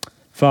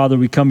 Father,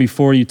 we come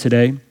before you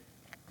today,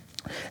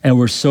 and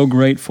we're so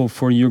grateful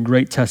for your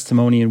great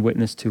testimony and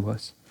witness to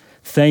us.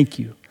 Thank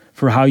you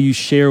for how you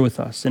share with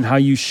us and how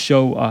you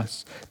show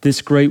us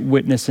this great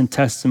witness and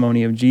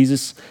testimony of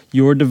Jesus,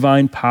 your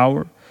divine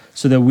power,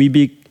 so that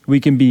we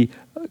can be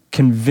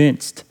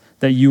convinced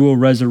that you will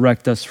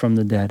resurrect us from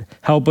the dead.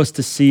 Help us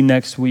to see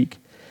next week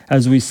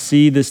as we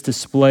see this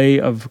display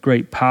of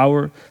great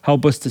power.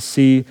 Help us to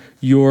see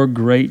your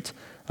great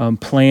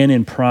plan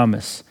and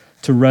promise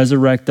to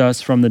resurrect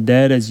us from the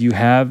dead as you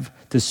have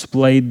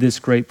displayed this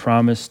great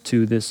promise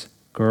to this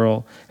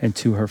girl and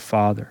to her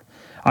father.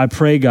 I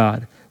pray,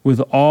 God, with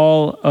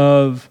all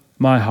of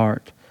my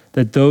heart,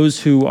 that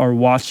those who are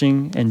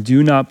watching and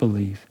do not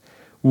believe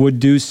would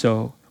do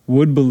so,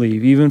 would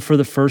believe, even for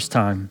the first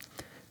time,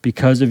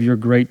 because of your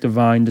great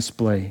divine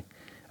display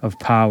of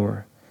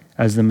power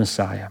as the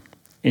Messiah.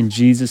 In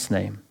Jesus'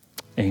 name,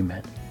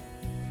 amen.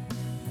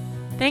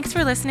 Thanks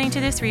for listening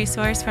to this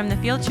resource from the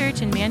Field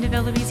Church in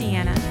Mandeville,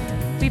 Louisiana.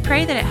 We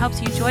pray that it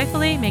helps you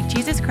joyfully make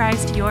Jesus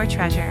Christ your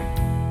treasure.